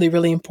is really,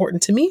 really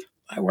important to me.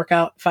 I work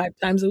out 5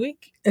 times a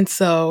week. And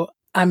so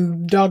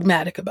I'm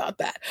dogmatic about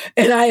that.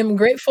 And I am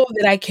grateful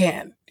that I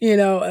can.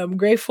 I'm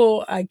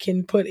grateful I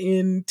can put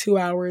in 2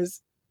 hours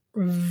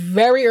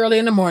very early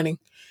in the morning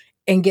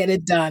and get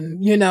it done,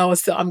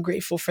 so I'm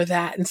grateful for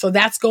that. And so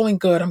that's going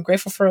good. I'm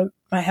grateful for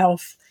my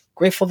health,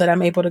 grateful that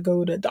I'm able to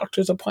go to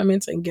doctor's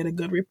appointments and get a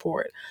good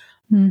report.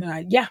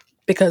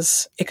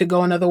 Because it could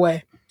go another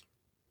way.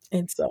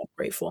 And so I'm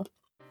grateful.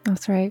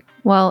 That's right.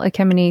 Well,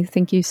 Ekemini,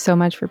 thank you so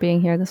much for being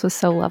here. This was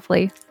so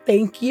lovely.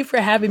 Thank you for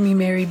having me,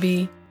 Mary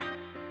B.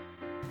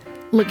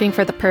 Looking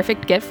for the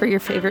perfect gift for your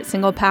favorite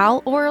single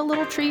pal or a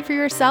little treat for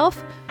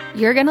yourself?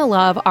 You're going to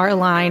love our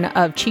line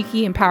of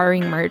cheeky,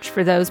 empowering merch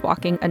for those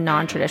walking a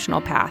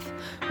non-traditional path.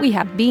 We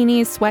have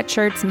beanies,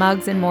 sweatshirts,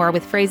 mugs, and more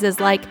with phrases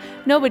like,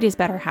 nobody's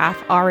better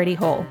half, already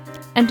whole,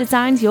 and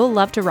designs you'll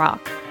love to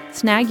rock.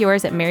 Snag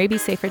yours at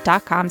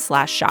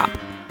marybsafert.com/shop.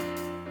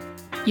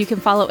 You can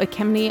follow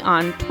Ekemini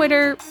on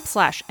Twitter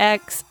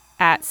 /X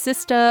at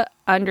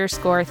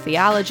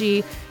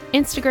Sista_theology,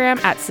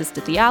 Instagram at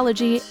Sista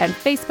Theology, and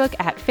Facebook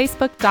at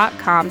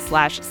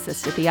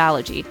facebook.com/Sista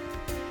Theology.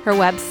 Her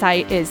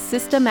website is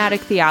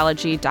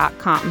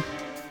systematictheology.com.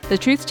 The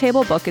Truth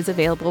Table book is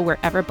available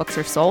wherever books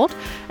are sold,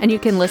 and you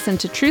can listen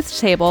to Truth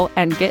Table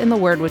and get in the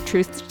word with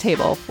Truth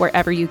Table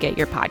wherever you get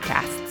your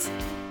podcasts.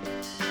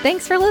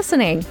 Thanks for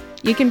listening.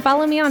 You can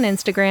follow me on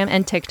Instagram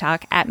and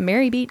TikTok at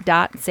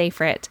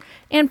marybeat.safrit,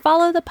 and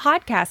follow the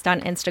podcast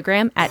on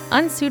Instagram at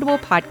Unsuitable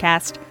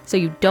Podcast so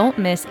you don't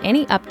miss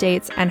any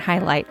updates and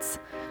highlights.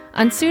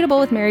 Unsuitable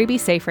with Mary B.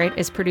 Safrit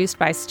is produced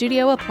by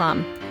Studio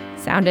Aplum.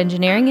 Sound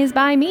engineering is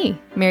by me,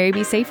 Mary B.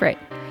 Safrit.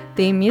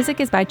 Theme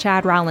music is by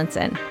Chad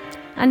Rollinson.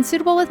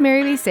 Unsuitable with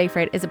Mary B.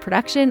 Seyfried is a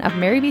production of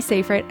Mary B.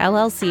 Seyfried,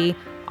 LLC,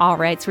 all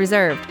rights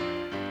reserved.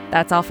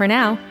 That's all for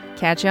now.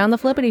 Catch you on the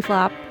flippity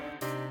flop.